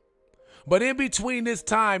 But in between this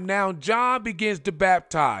time, now John begins to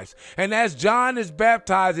baptize. And as John is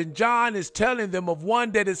baptizing, John is telling them of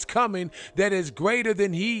one that is coming that is greater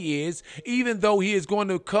than he is, even though he is going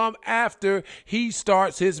to come after he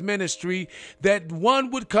starts his ministry, that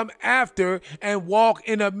one would come after and walk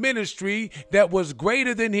in a ministry that was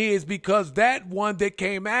greater than his, because that one that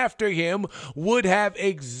came after him would have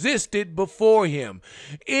existed before him.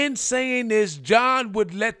 In saying this, John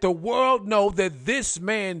would let the world know that this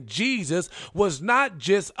man, Jesus, was not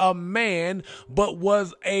just a man, but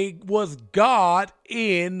was God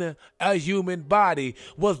in a human body,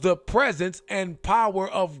 was the presence and power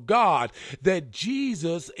of God. That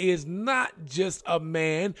Jesus is not just a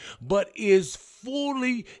man, but is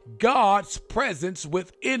fully God's presence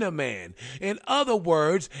within a man. In other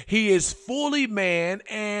words, he is fully man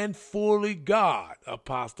and fully God.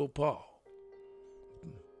 Apostle Paul.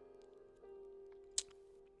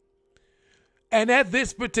 And at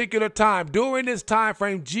this particular time, during this time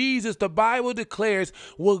frame, Jesus, the Bible declares,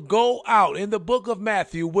 will go out in the book of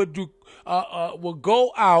Matthew, will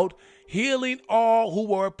go out healing all who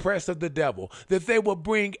were oppressed of the devil, that they would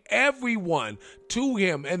bring everyone to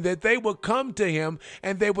him, and that they would come to him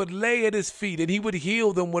and they would lay at his feet, and he would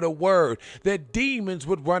heal them with a word, that demons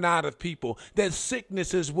would run out of people, that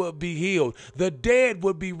sicknesses would be healed, the dead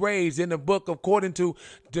would be raised. In the book, according to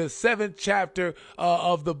the 7th chapter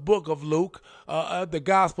of the book of Luke, the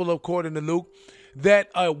gospel according to Luke, that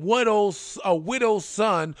a widow's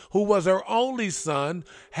son, who was her only son,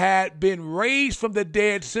 had been raised from the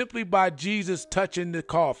dead simply by Jesus touching the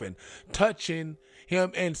coffin, touching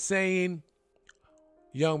him and saying,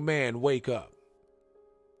 young man, wake up.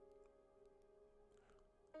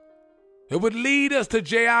 It would lead us to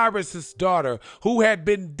Jairus' daughter, who had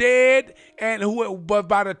been dead, and but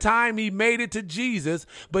by the time he made it to Jesus,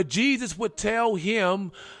 but Jesus would tell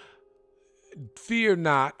him, fear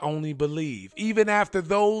not, only believe. Even after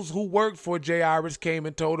those who worked for Jairus came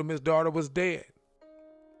and told him his daughter was dead.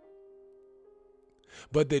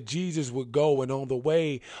 But that Jesus would go, and on the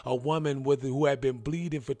way, a woman who had been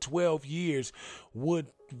bleeding for 12 years would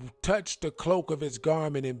touch the cloak of his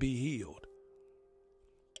garment and be healed.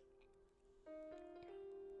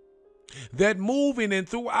 That moving and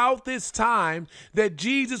throughout this time, that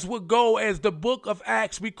Jesus would go, as the book of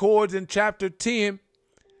Acts records in chapter 10,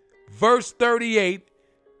 verse 38,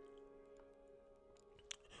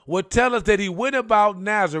 would tell us that he went about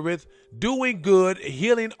Nazareth doing good,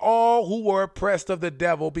 healing all who were oppressed of the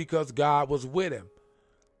devil because God was with him.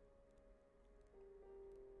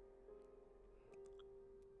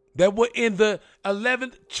 That were in the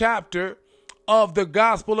 11th chapter of the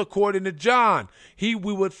gospel according to John. We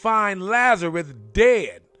would find Lazarus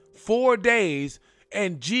dead 4 days,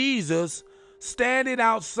 and Jesus standing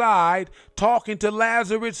outside talking to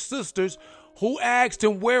Lazarus' sisters, who asked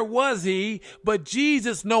him where was he, but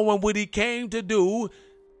Jesus, knowing what he came to do,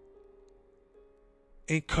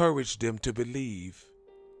 encouraged them to believe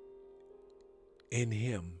in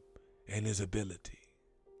him and his ability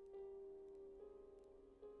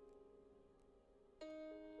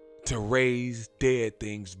to raise dead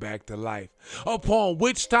things back to life. Upon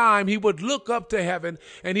which time he would look up to heaven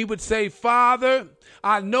and he would say, Father,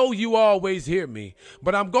 I know you always hear me,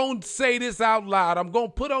 but I'm going to say this out loud. I'm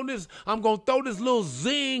going to throw this little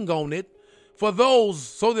zing on it for those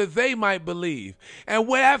so that they might believe. And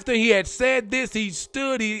when after he had said this, he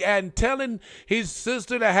stood and telling his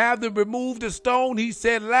sister to have them remove the stone, he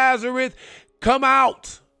said, Lazarus, come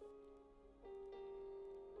out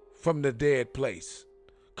from the dead place.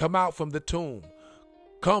 Come out from the tomb.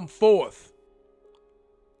 Come forth.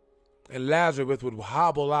 And Lazarus would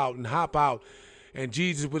hobble out and hop out. And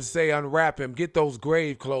Jesus would say, unwrap him. Get those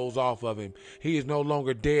grave clothes off of him. He is no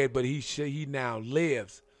longer dead, but he now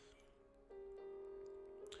lives.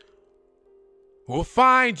 We'll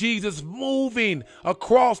find Jesus moving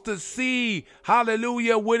across the sea,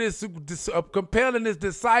 hallelujah, with his compelling his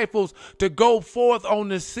disciples to go forth on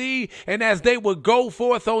the sea. And as they would go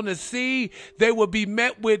forth on the sea, they would be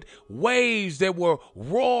met with waves that were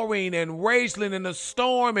roaring and raging in a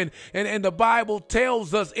storm. And the Bible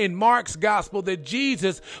tells us in Mark's gospel that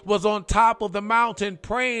Jesus was on top of the mountain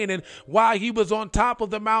praying. And while he was on top of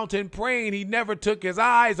the mountain praying, he never took his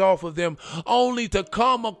eyes off of them, only to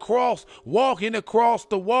come across, walking across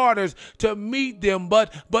the waters to meet them,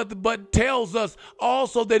 but tells us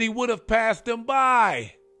also that he would have passed them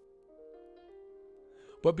by.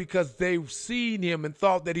 But because they've seen him and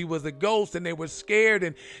thought that he was a ghost and they were scared,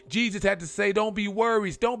 and Jesus had to say, don't be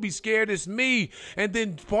worried, don't be scared, it's me. And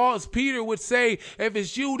then Peter would say, if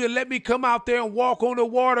it's you, then let me come out there and walk on the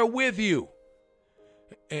water with you.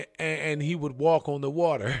 And he would walk on the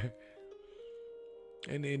water.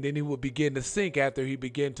 And then he would begin to sink after he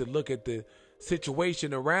began to look at the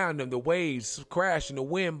situation around him, the waves crashing, the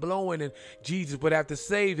wind blowing, and Jesus would have to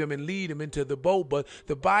save him and lead him into the boat. But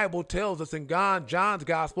the Bible tells us in John's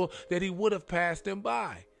gospel that he would have passed them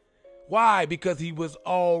by. Why? Because he was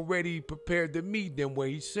already prepared to meet them where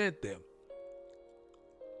he sent them.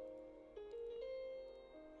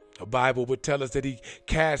 The Bible would tell us that he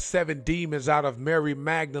cast 7 demons out of Mary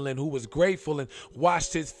Magdalene, who was grateful, and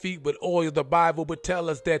washed his feet with oil. The Bible would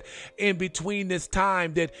tell us that in between this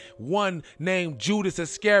time that one named Judas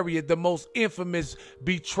Iscariot, the most infamous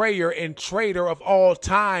betrayer and traitor of all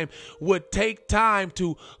time, would take time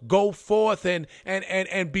to go forth and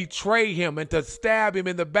betray him and to stab him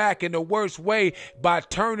in the back in the worst way by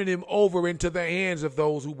turning him over into the hands of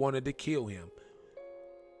those who wanted to kill him.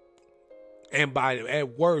 And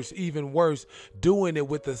even worse, doing it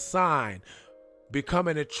with a sign,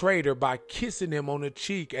 becoming a traitor by kissing him on the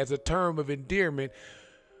cheek as a term of endearment,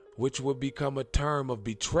 which would become a term of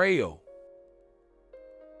betrayal.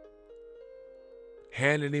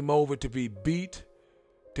 Handing him over to be beat,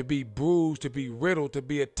 to be bruised, to be riddled, to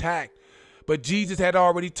be attacked. But Jesus had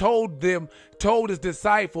already told his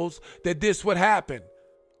disciples that this would happen.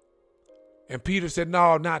 And Peter said,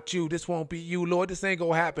 no, not you. This won't be you, Lord. This ain't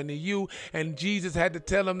going to happen to you. And Jesus had to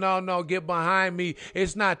tell him, no, get behind me.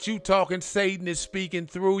 It's not you talking. Satan is speaking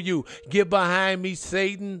through you. Get behind me,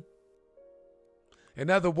 Satan. In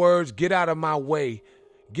other words, get out of my way.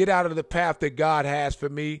 Get out of the path that God has for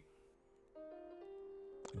me.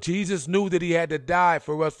 Jesus knew that he had to die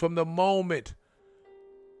for us from the moment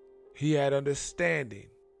he had understanding.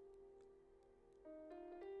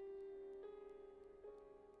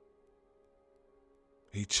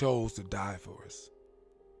 He chose to die for us.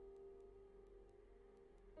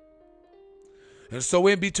 And so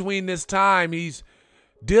in between this time, he's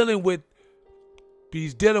dealing with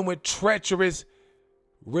treacherous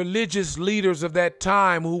religious leaders of that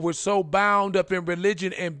time who were so bound up in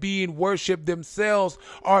religion and being worshiped themselves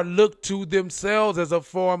or looked to themselves as a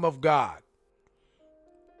form of God.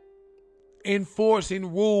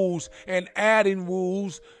 Enforcing rules and adding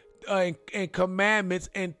rules and commandments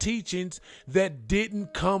and teachings that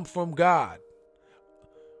didn't come from God,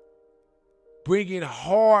 bringing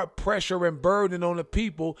hard pressure and burden on the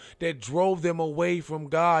people that drove them away from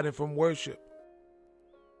God and from worship.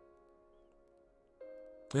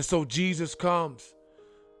 And so Jesus comes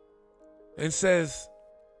and says,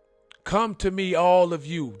 Come to me, all of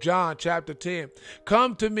you. John chapter 10.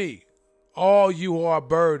 Come to me, all you who are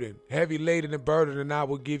burdened, heavy laden and burdened, and I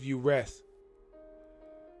will give you rest.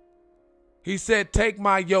 He said, take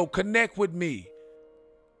my yoke, connect with me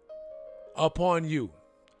upon you.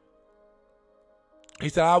 He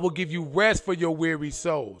said, I will give you rest for your weary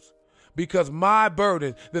souls, because my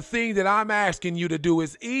burden, the thing that I'm asking you to do,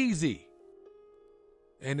 is easy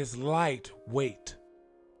and it's lightweight.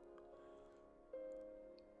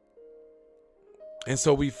 And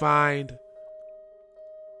so we find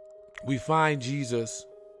Jesus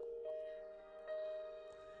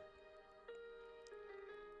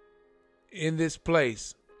in this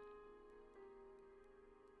place.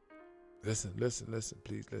 Listen,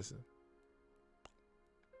 please listen.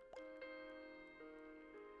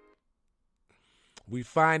 We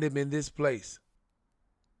find him in this place.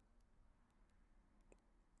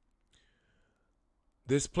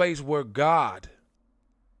 This place where God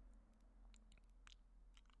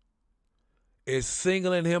is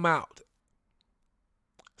singling him out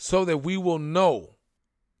so that we will know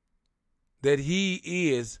that he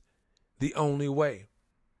is the only way.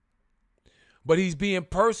 But he's being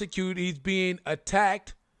persecuted, he's being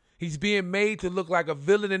attacked, he's being made to look like a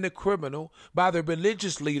villain and a criminal by the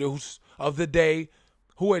religious leaders of the day,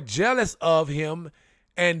 who are jealous of him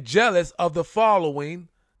and jealous of the following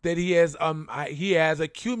that he has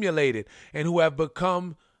accumulated, and who have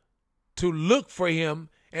become to look for him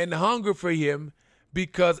and hunger for him,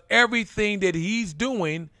 because everything that he's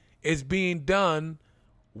doing is being done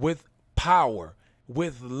with power,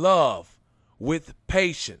 with love, with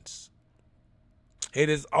patience. It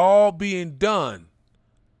is all being done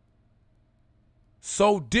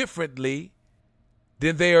so differently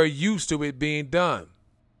than they are used to it being done.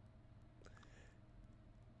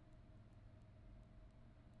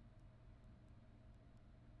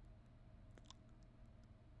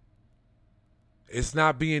 It's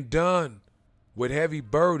not being done with heavy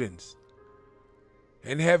burdens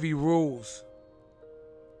and heavy rules,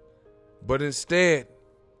 but instead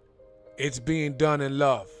it's being done in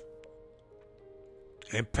love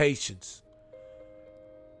and patience.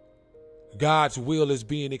 God's will is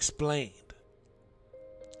being explained.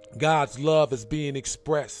 God's love is being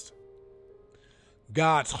expressed.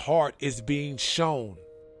 God's heart is being shown.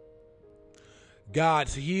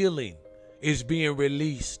 God's healing is being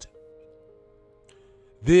released.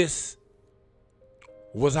 This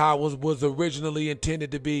was how it was originally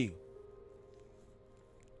intended to be.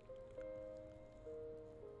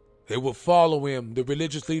 They would follow him. The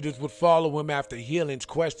religious leaders would follow him after healings,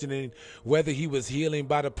 questioning whether he was healing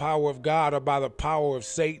by the power of God or by the power of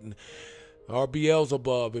Satan or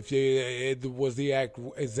Beelzebub, if it was the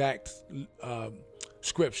exact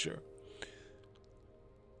scripture.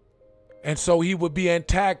 And so he would be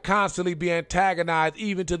constantly be antagonized,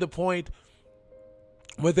 even to the point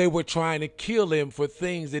where they were trying to kill him for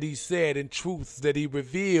things that he said and truths that he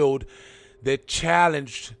revealed that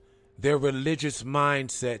challenged their religious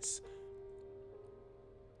mindsets.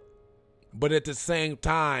 But at the same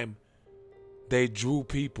time, they drew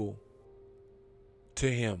people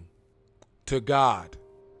to him, to God.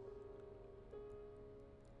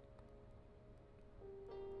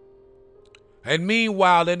 And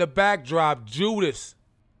meanwhile, in the backdrop, Judas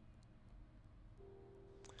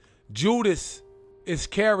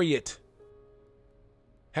Iscariot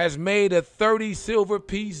has made a 30 silver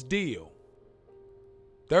piece deal.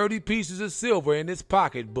 30 pieces of silver in his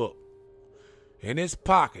pocketbook, in his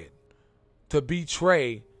pocket, to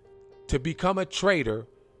betray, to become a traitor,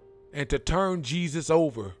 and to turn Jesus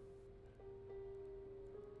over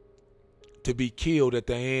to be killed at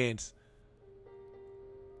the hands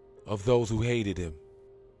of those who hated him.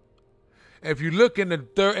 If you look in the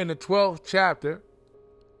 12th chapter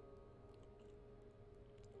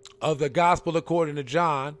of the Gospel according to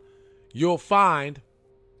John, you'll find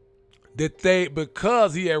that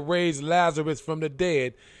because he had raised Lazarus from the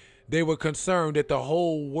dead, they were concerned that the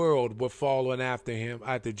whole world were following after him,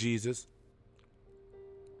 after Jesus.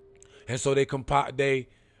 And so they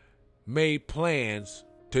made plans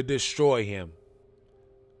to destroy him.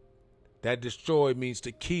 That destroy means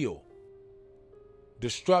to kill.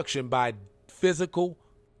 Destruction by physical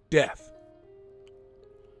death.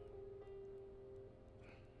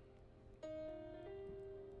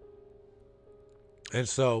 And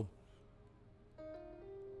so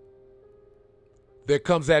there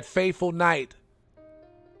comes that fateful night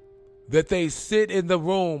that they sit in the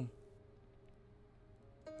room,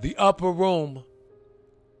 the upper room,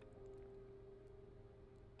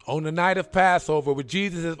 on the night of Passover, where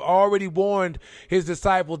Jesus has already warned his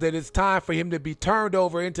disciples that it's time for him to be turned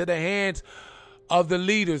over into the hands of the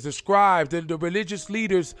leaders, the scribes, the religious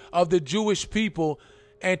leaders of the Jewish people,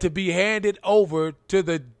 and to be handed over to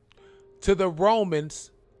the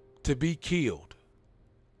Romans to be killed,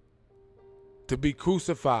 to be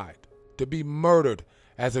crucified, to be murdered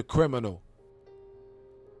as a criminal.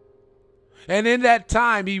 And in that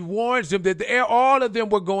time, he warns them that all of them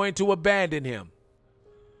were going to abandon him.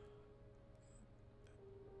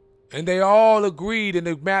 And they all agreed in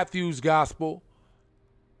the Matthew's gospel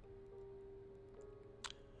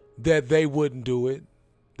that they wouldn't do it.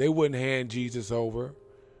 They wouldn't hand Jesus over.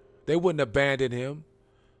 They wouldn't abandon him.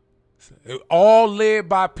 All led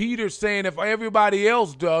by Peter saying, if everybody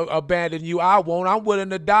else abandon you, I won't. I'm willing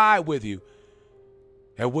to die with you.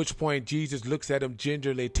 At which point Jesus looks at him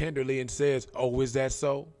gingerly, tenderly, and says, oh, is that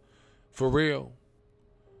so? For real?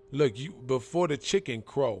 Look, you, before the chicken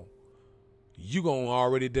crow, you gonna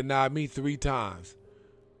already deny me 3 times.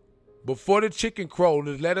 Before the chicken crow,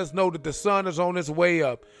 let us know that the sun is on its way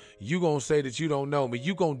up. You gonna say that you don't know me.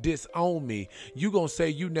 You gonna disown me. You gonna say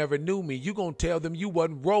you never knew me. You gonna tell them you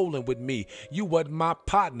wasn't rolling with me. You wasn't my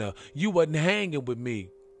partner. You wasn't hanging with me.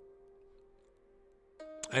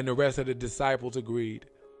 And the rest of the disciples agreed.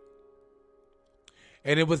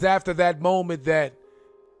 And it was after that moment that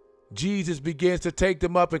Jesus begins to take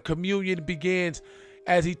them up, and communion begins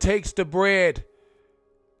as he takes the bread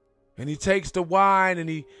and he takes the wine, and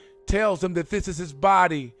he tells them that this is his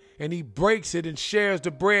body, and he breaks it and shares the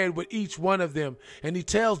bread with each one of them, and he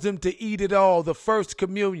tells them to eat it all, the first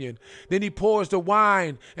communion. Then he pours the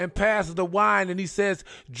wine and passes the wine, and he says,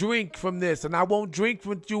 drink from this, and I won't drink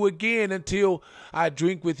with you again until I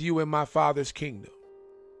drink with you in my Father's kingdom.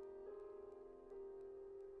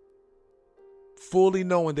 Fully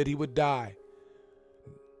knowing that he would die.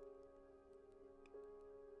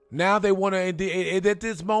 Now they want to, at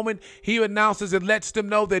this moment, he announces and lets them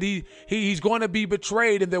know that he's going to be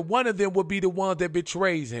betrayed, and that one of them will be the one that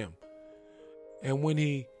betrays him. And when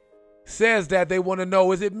he says that, they want to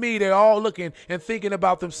know, is it me? They're all looking and thinking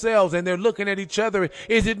about themselves, and they're looking at each other.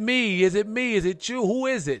 Is it me? Is it me? Is it you? Who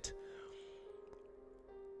is it?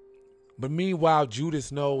 But meanwhile,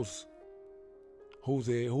 Judas knows who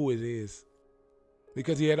it is,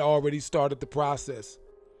 because he had already started the process.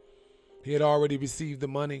 He had already received the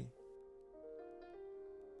money.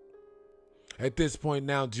 At this point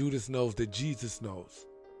now, Judas knows that Jesus knows.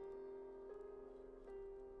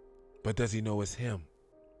 But does he know it's him?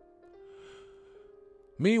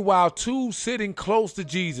 Meanwhile, 2 sitting close to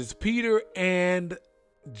Jesus, Peter and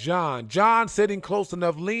John. John sitting close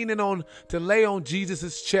enough, leaning on to lay on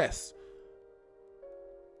Jesus' chest,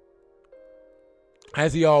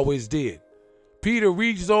 as he always did. Peter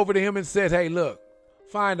reaches over to him and says, hey, look,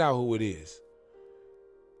 find out who it is.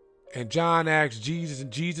 And John asked Jesus,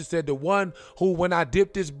 and Jesus said, the one who, when I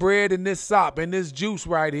dipped this bread in this sop, in this juice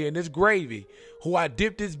right here, in this gravy, who I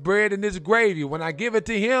dipped this bread in this gravy, when I give it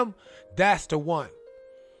to him, that's the one.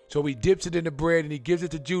 So he dips it in the bread and he gives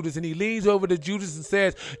it to Judas, and he leans over to Judas and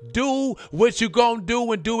says, do what you're going to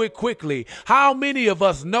do, and do it quickly. How many of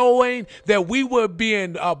us, knowing that we were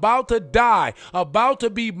being about to die, about to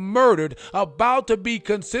be murdered, about to be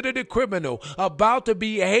considered a criminal, about to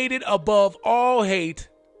be hated above all hate,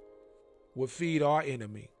 would feed our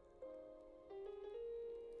enemy?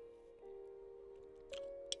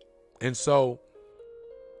 And so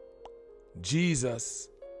Jesus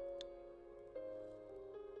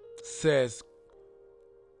says,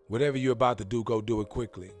 whatever you're about to do, go do it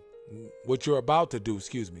quickly. What you're about to do,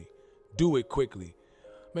 do it quickly.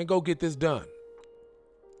 Man, go get this done.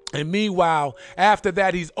 And meanwhile, after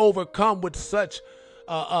that, he's overcome with such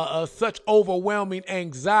overwhelming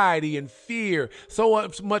anxiety and fear, so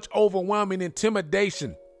much overwhelming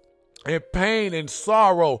intimidation and pain and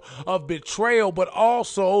sorrow of betrayal, but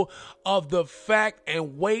also of the fact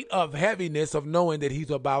and weight of heaviness of knowing that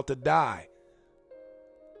he's about to die.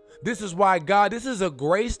 This is why this is a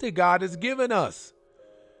grace that God has given us.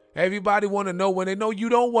 Everybody want to know when they know. You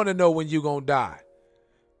don't want to know when you're going to die.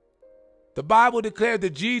 The Bible declared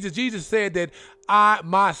that Jesus said that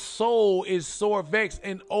my soul is sore vexed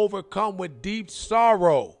and overcome with deep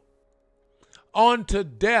sorrow unto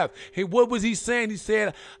death. Hey, what was he saying? He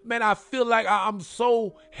said, man, I feel like I'm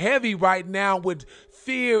so heavy right now with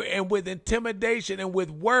fear and with intimidation and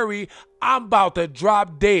with worry. I'm about to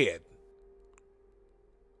drop dead.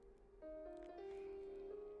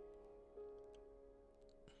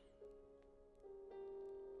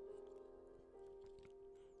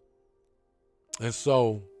 And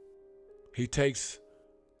so he takes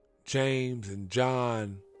James and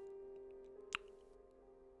John,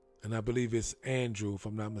 and I believe it's Andrew, if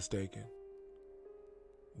I'm not mistaken,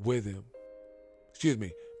 with him.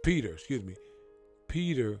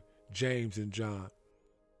 Peter, James and John.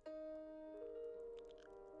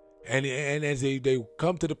 And as they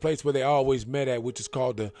come to the place where they always met at, which is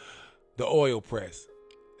called the oil press.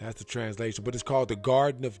 That's the translation. But it's called the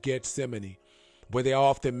Garden of Gethsemane, where they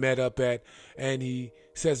often met up at. And he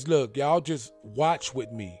says, look, y'all just watch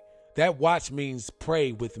with me. That watch means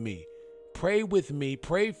pray with me. Pray with me,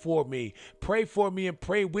 pray for me and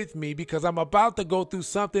pray with me, because I'm about to go through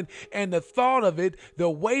something, and the thought of it, the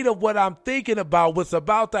weight of what I'm thinking about, what's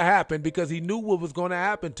about to happen, because he knew what was going to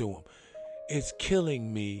happen to him, is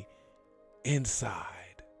killing me inside.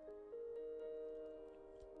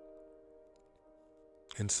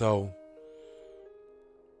 And so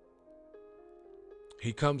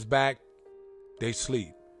he comes back, they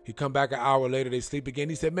sleep. He come back an hour later, they sleep again.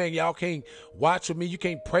 He said, man, y'all can't watch with me. You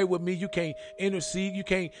can't pray with me. You can't intercede. You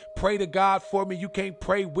can't pray to God for me. You can't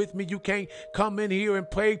pray with me. You can't come in here and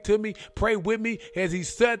pray to me, pray with me. As he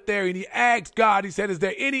sat there and he asked God, he said, is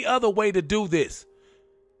there any other way to do this?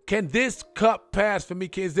 Can this cup pass for me?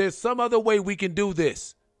 Is there some other way we can do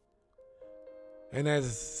this? And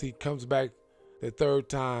as he comes back the third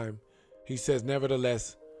time, he says,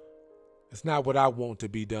 nevertheless, it's not what I want to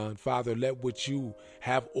be done. Father, let what you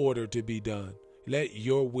have ordered to be done. Let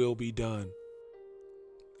your will be done.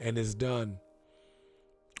 And it's done.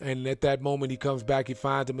 And at that moment, he comes back. He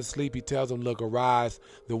finds him asleep. He tells him, look, arise.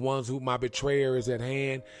 The ones who my betrayer is at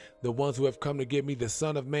hand. The ones who have come to get me, the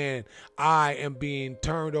Son of Man. I am being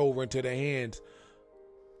turned over into the hands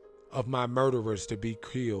of my murderers to be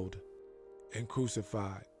killed and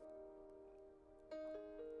crucified.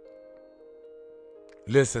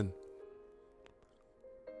 Listen.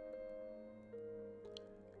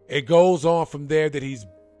 It goes on from there that he's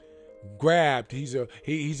grabbed.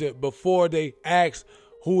 Before they ask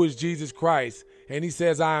who is Jesus Christ, and he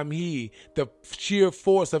says, I am he, the sheer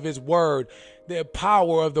force of his word, the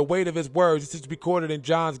power of the weight of his words. This is recorded in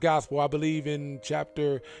John's gospel, I believe in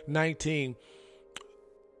chapter 19.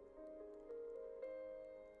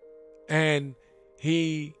 And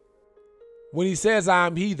when he says, I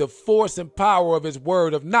am he, the force and power of his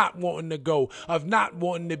word, of not wanting to go, of not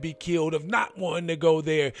wanting to be killed, of not wanting to go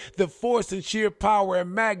there, the force and sheer power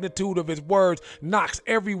and magnitude of his words knocks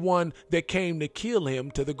everyone that came to kill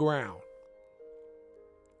him to the ground.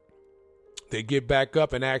 They get back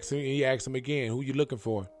up and he asks him again, who you looking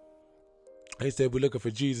for? They said, we're looking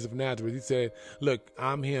for Jesus of Nazareth. He said, look,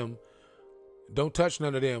 I'm him. Don't touch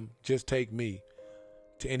none of them. Just take me.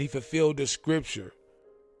 And he fulfilled the scripture.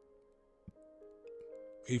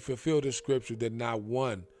 He fulfilled the scripture that not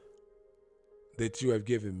one that you have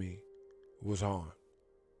given me was harmed.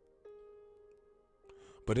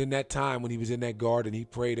 But in that time when he was in that garden, he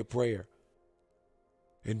prayed a prayer.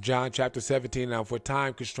 In John chapter 17, now for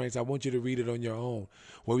time constraints, I want you to read it on your own,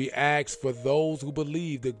 where he asks for those who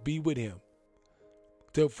believe to be with him,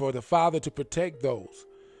 for the Father to protect those,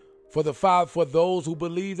 for those who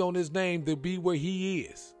believe on his name to be where he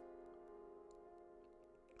is,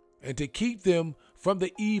 and to keep them from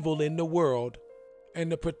the evil in the world,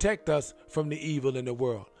 and to protect us from the evil in the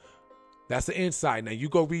world. That's the insight. Now you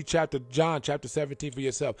go read John chapter 17 for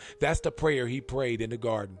yourself. That's the prayer he prayed in the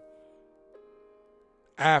garden.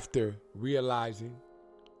 After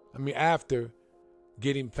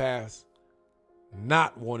getting past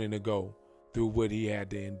not wanting to go through what he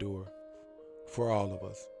had to endure for all of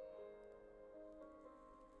us.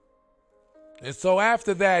 And so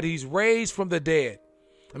after that, he's raised from the dead.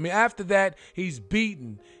 After that, he's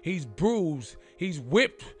beaten, he's bruised, he's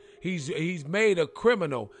whipped, he's made a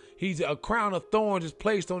criminal. A crown of thorns is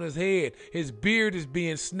placed on his head. His beard is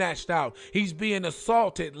being snatched out. He's being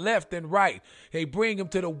assaulted left and right. They bring him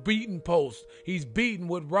to the beating post. He's beaten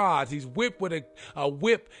with rods. He's whipped with a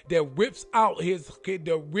whip that rips out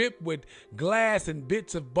the rip with glass and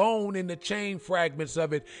bits of bone in the chain fragments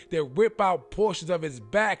of it that rip out portions of his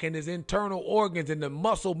back and his internal organs and the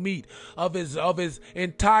muscle meat of his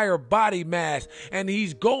entire body mass. And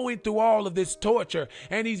he's going through all of this torture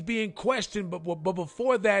and he's being questioned. But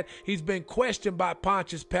before that, he's been questioned by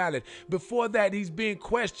Pontius Pilate. Before that, he's being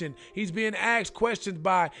questioned. He's being asked questions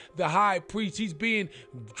by the high priest. He's being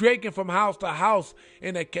taken from house to house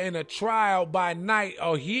in a trial by night,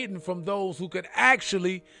 or hidden from those who could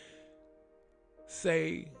actually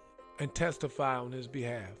say and testify on his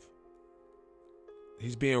behalf.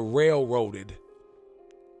 He's being railroaded.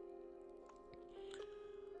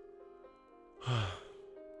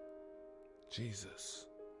 Jesus,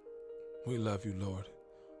 we love you, Lord.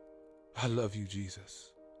 I love you,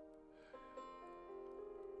 Jesus.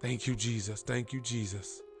 Thank you, Jesus. Thank you,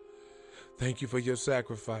 Jesus. Thank you for your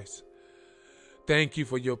sacrifice. Thank you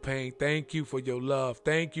for your pain. Thank you for your love.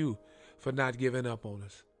 Thank you for not giving up on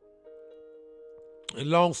us. And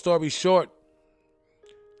long story short,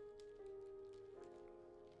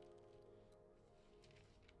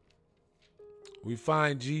 we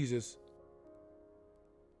find Jesus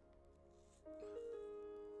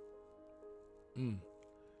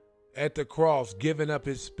at the cross giving up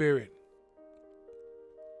his spirit.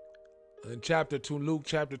 In chapter 2, Luke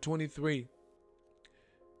chapter 23,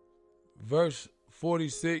 verse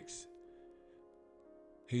 46,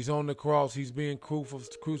 he's on the cross, he's being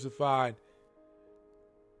crucified,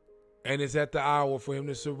 and it's at the hour for him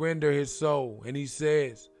to surrender his soul. And he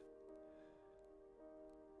says,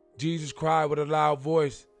 Jesus cried with a loud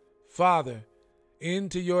voice, Father,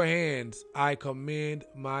 into your hands I commend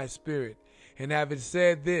my spirit. And having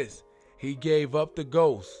said this, he gave up the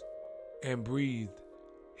ghost and breathed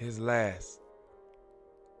his last.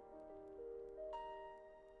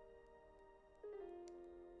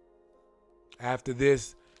 After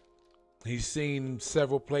this, he's seen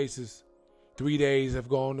several places. 3 days have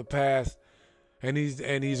gone to pass, and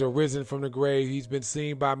he's arisen from the grave. He's been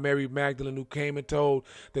seen by Mary Magdalene, who came and told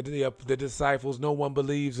the disciples. No one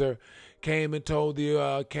believes her. Came and told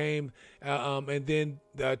and then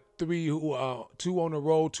the two on the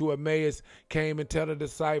road to Emmaus came and tell the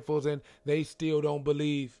disciples, and they still don't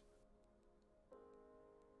believe.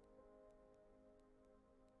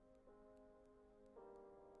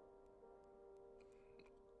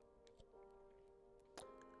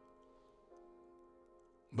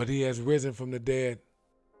 But he has risen from the dead.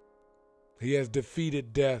 He has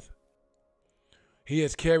defeated death. He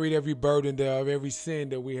has carried every burden of every sin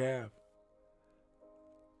that we have.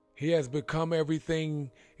 He has become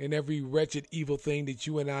everything and every wretched, evil thing that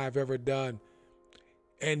you and I have ever done.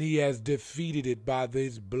 And he has defeated it by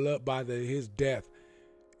his blood, by his death,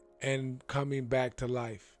 and coming back to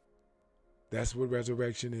life. That's what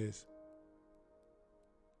resurrection is.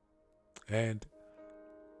 And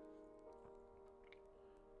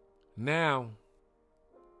now,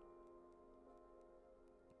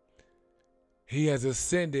 he has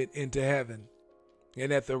ascended into heaven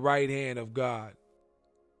and at the right hand of God.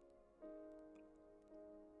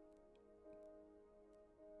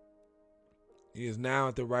 He is now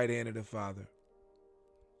at the right hand of the Father.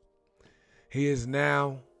 He is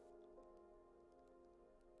now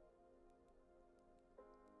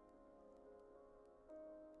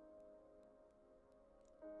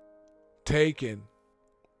taken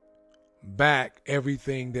back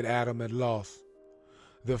everything that Adam had lost.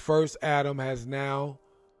 The last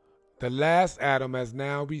Adam has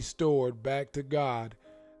now restored back to God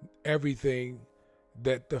everything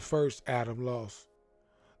that the first Adam lost.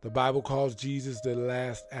 The Bible calls Jesus the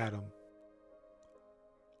last Adam.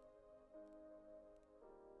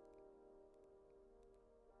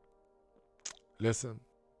 Listen.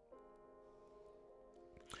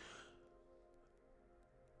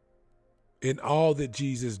 In all that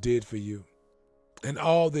Jesus did for you, and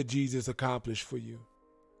all that Jesus accomplished for you,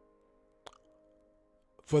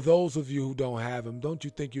 for those of you who don't have him, don't you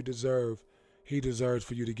think he deserves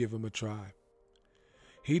for you to give him a try?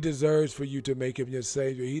 He deserves for you to make him your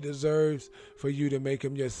Savior. He deserves for you to make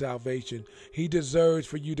him your salvation. He deserves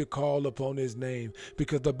for you to call upon his name,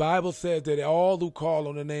 because the Bible says that all who call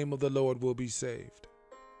on the name of the Lord will be saved.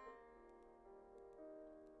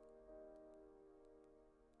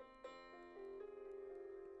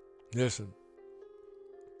 Listen,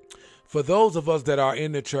 for those of us that are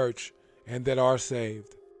in the church and that are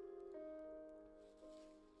saved,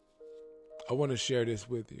 I want to share this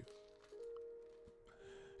with you.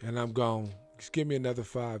 And I'm gone. Just give me another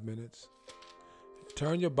 5 minutes.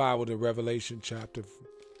 Turn your Bible to Revelation chapter,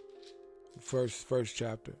 first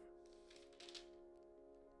chapter.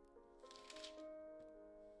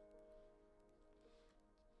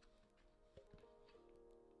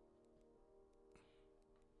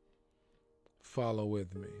 Follow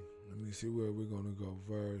with me. Let me see where we're going to go.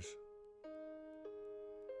 Verse.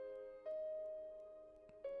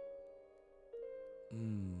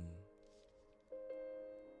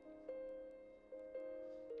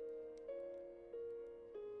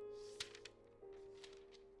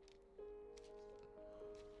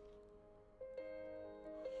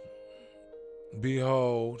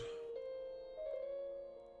 Behold,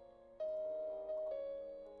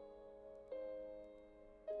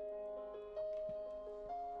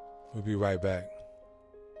 we'll be right back.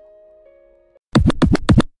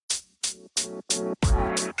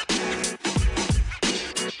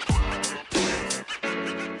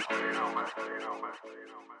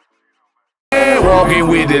 walking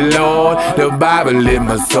with the Lord. The Bible is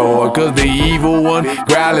my sword, cause the evil one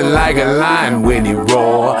growling like a lion when he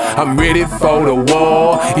roar. I'm ready for the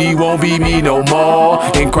war, he won't beat me no more.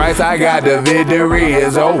 In Christ I got the victory,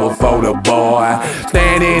 it's over for the boy.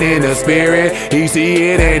 Standing in the spirit, he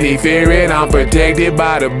see it and he fear it. I'm protected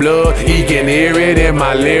by the blood, he can hear it in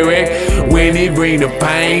my lyric. When he bring the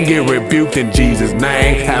pain, get rebuked in Jesus'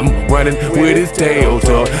 name. I'm running with his tail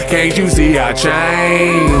tucked, can't you see I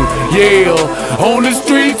change? Yeah, on the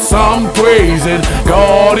streets I'm praising,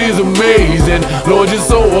 God is amazing, Lord you're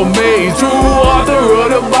so amazing. True author of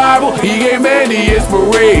the Bible, he gave man the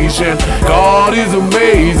inspiration. God is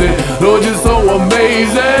amazing, Lord you're so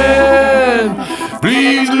amazing.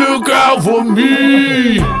 Please look out for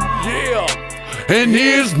me. Yeah, and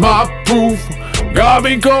here's my proof. God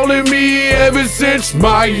been calling me ever since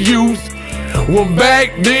my youth. Well,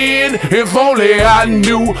 back then, if only I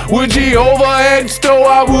knew what Jehovah had in store,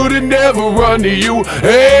 I would've never run to you.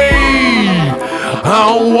 Hey, I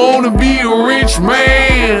don't wanna be a rich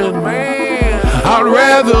man. I'd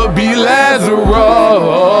rather be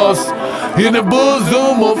Lazarus in the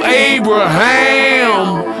bosom of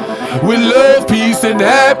Abraham, with love, peace, and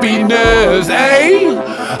happiness. Hey,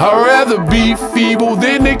 I'd rather be feeble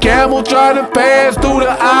than the camel trying to pass through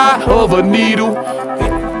the eye of a needle.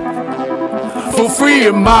 For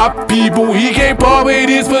freeing my people, he can't part with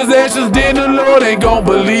his possessions, then the Lord ain't gon'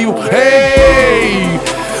 believe him. Hey,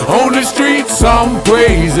 on the streets I'm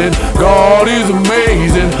praising, God is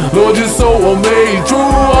amazing, Lord you're so amazing. True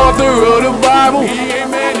author of the Bible, he gave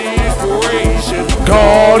man the inspiration.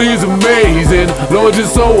 God is amazing, Lord you're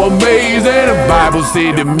so amazing. The Bible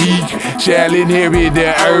said the meek shall inherit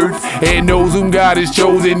the earth, and those whom God has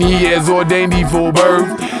chosen he has ordained thee for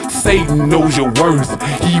birth. Satan knows your worth,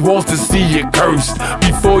 he wants to see you cursed.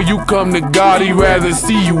 Before you come to God, he'd rather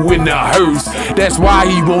see you in the hearse. That's why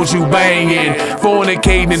he wants you banging,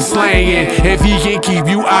 fornicating and slanging. If he can keep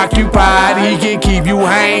you occupied, he can keep you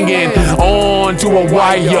hanging on to a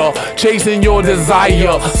wire, chasing your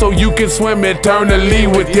desire, so you can swim eternally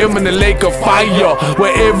with him in the lake of fire,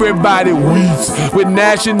 where everybody weeps with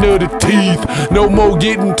gnashing of the teeth. No more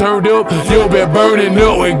getting turned up, you'll be burning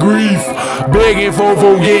up with grief, begging for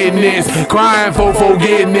forgiveness, crying for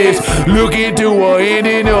forgiveness, looking to an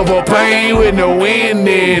ending of a pain with no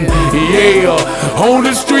ending. Yeah, on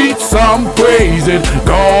the streets I'm praising,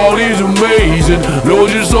 God is amazing,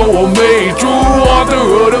 Lord you're so amazing. True author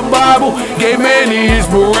of the Bible, gave man the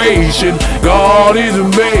inspiration. God is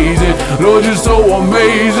amazing, Lord you're so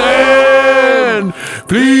amazing.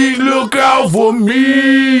 Please look out for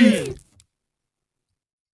me.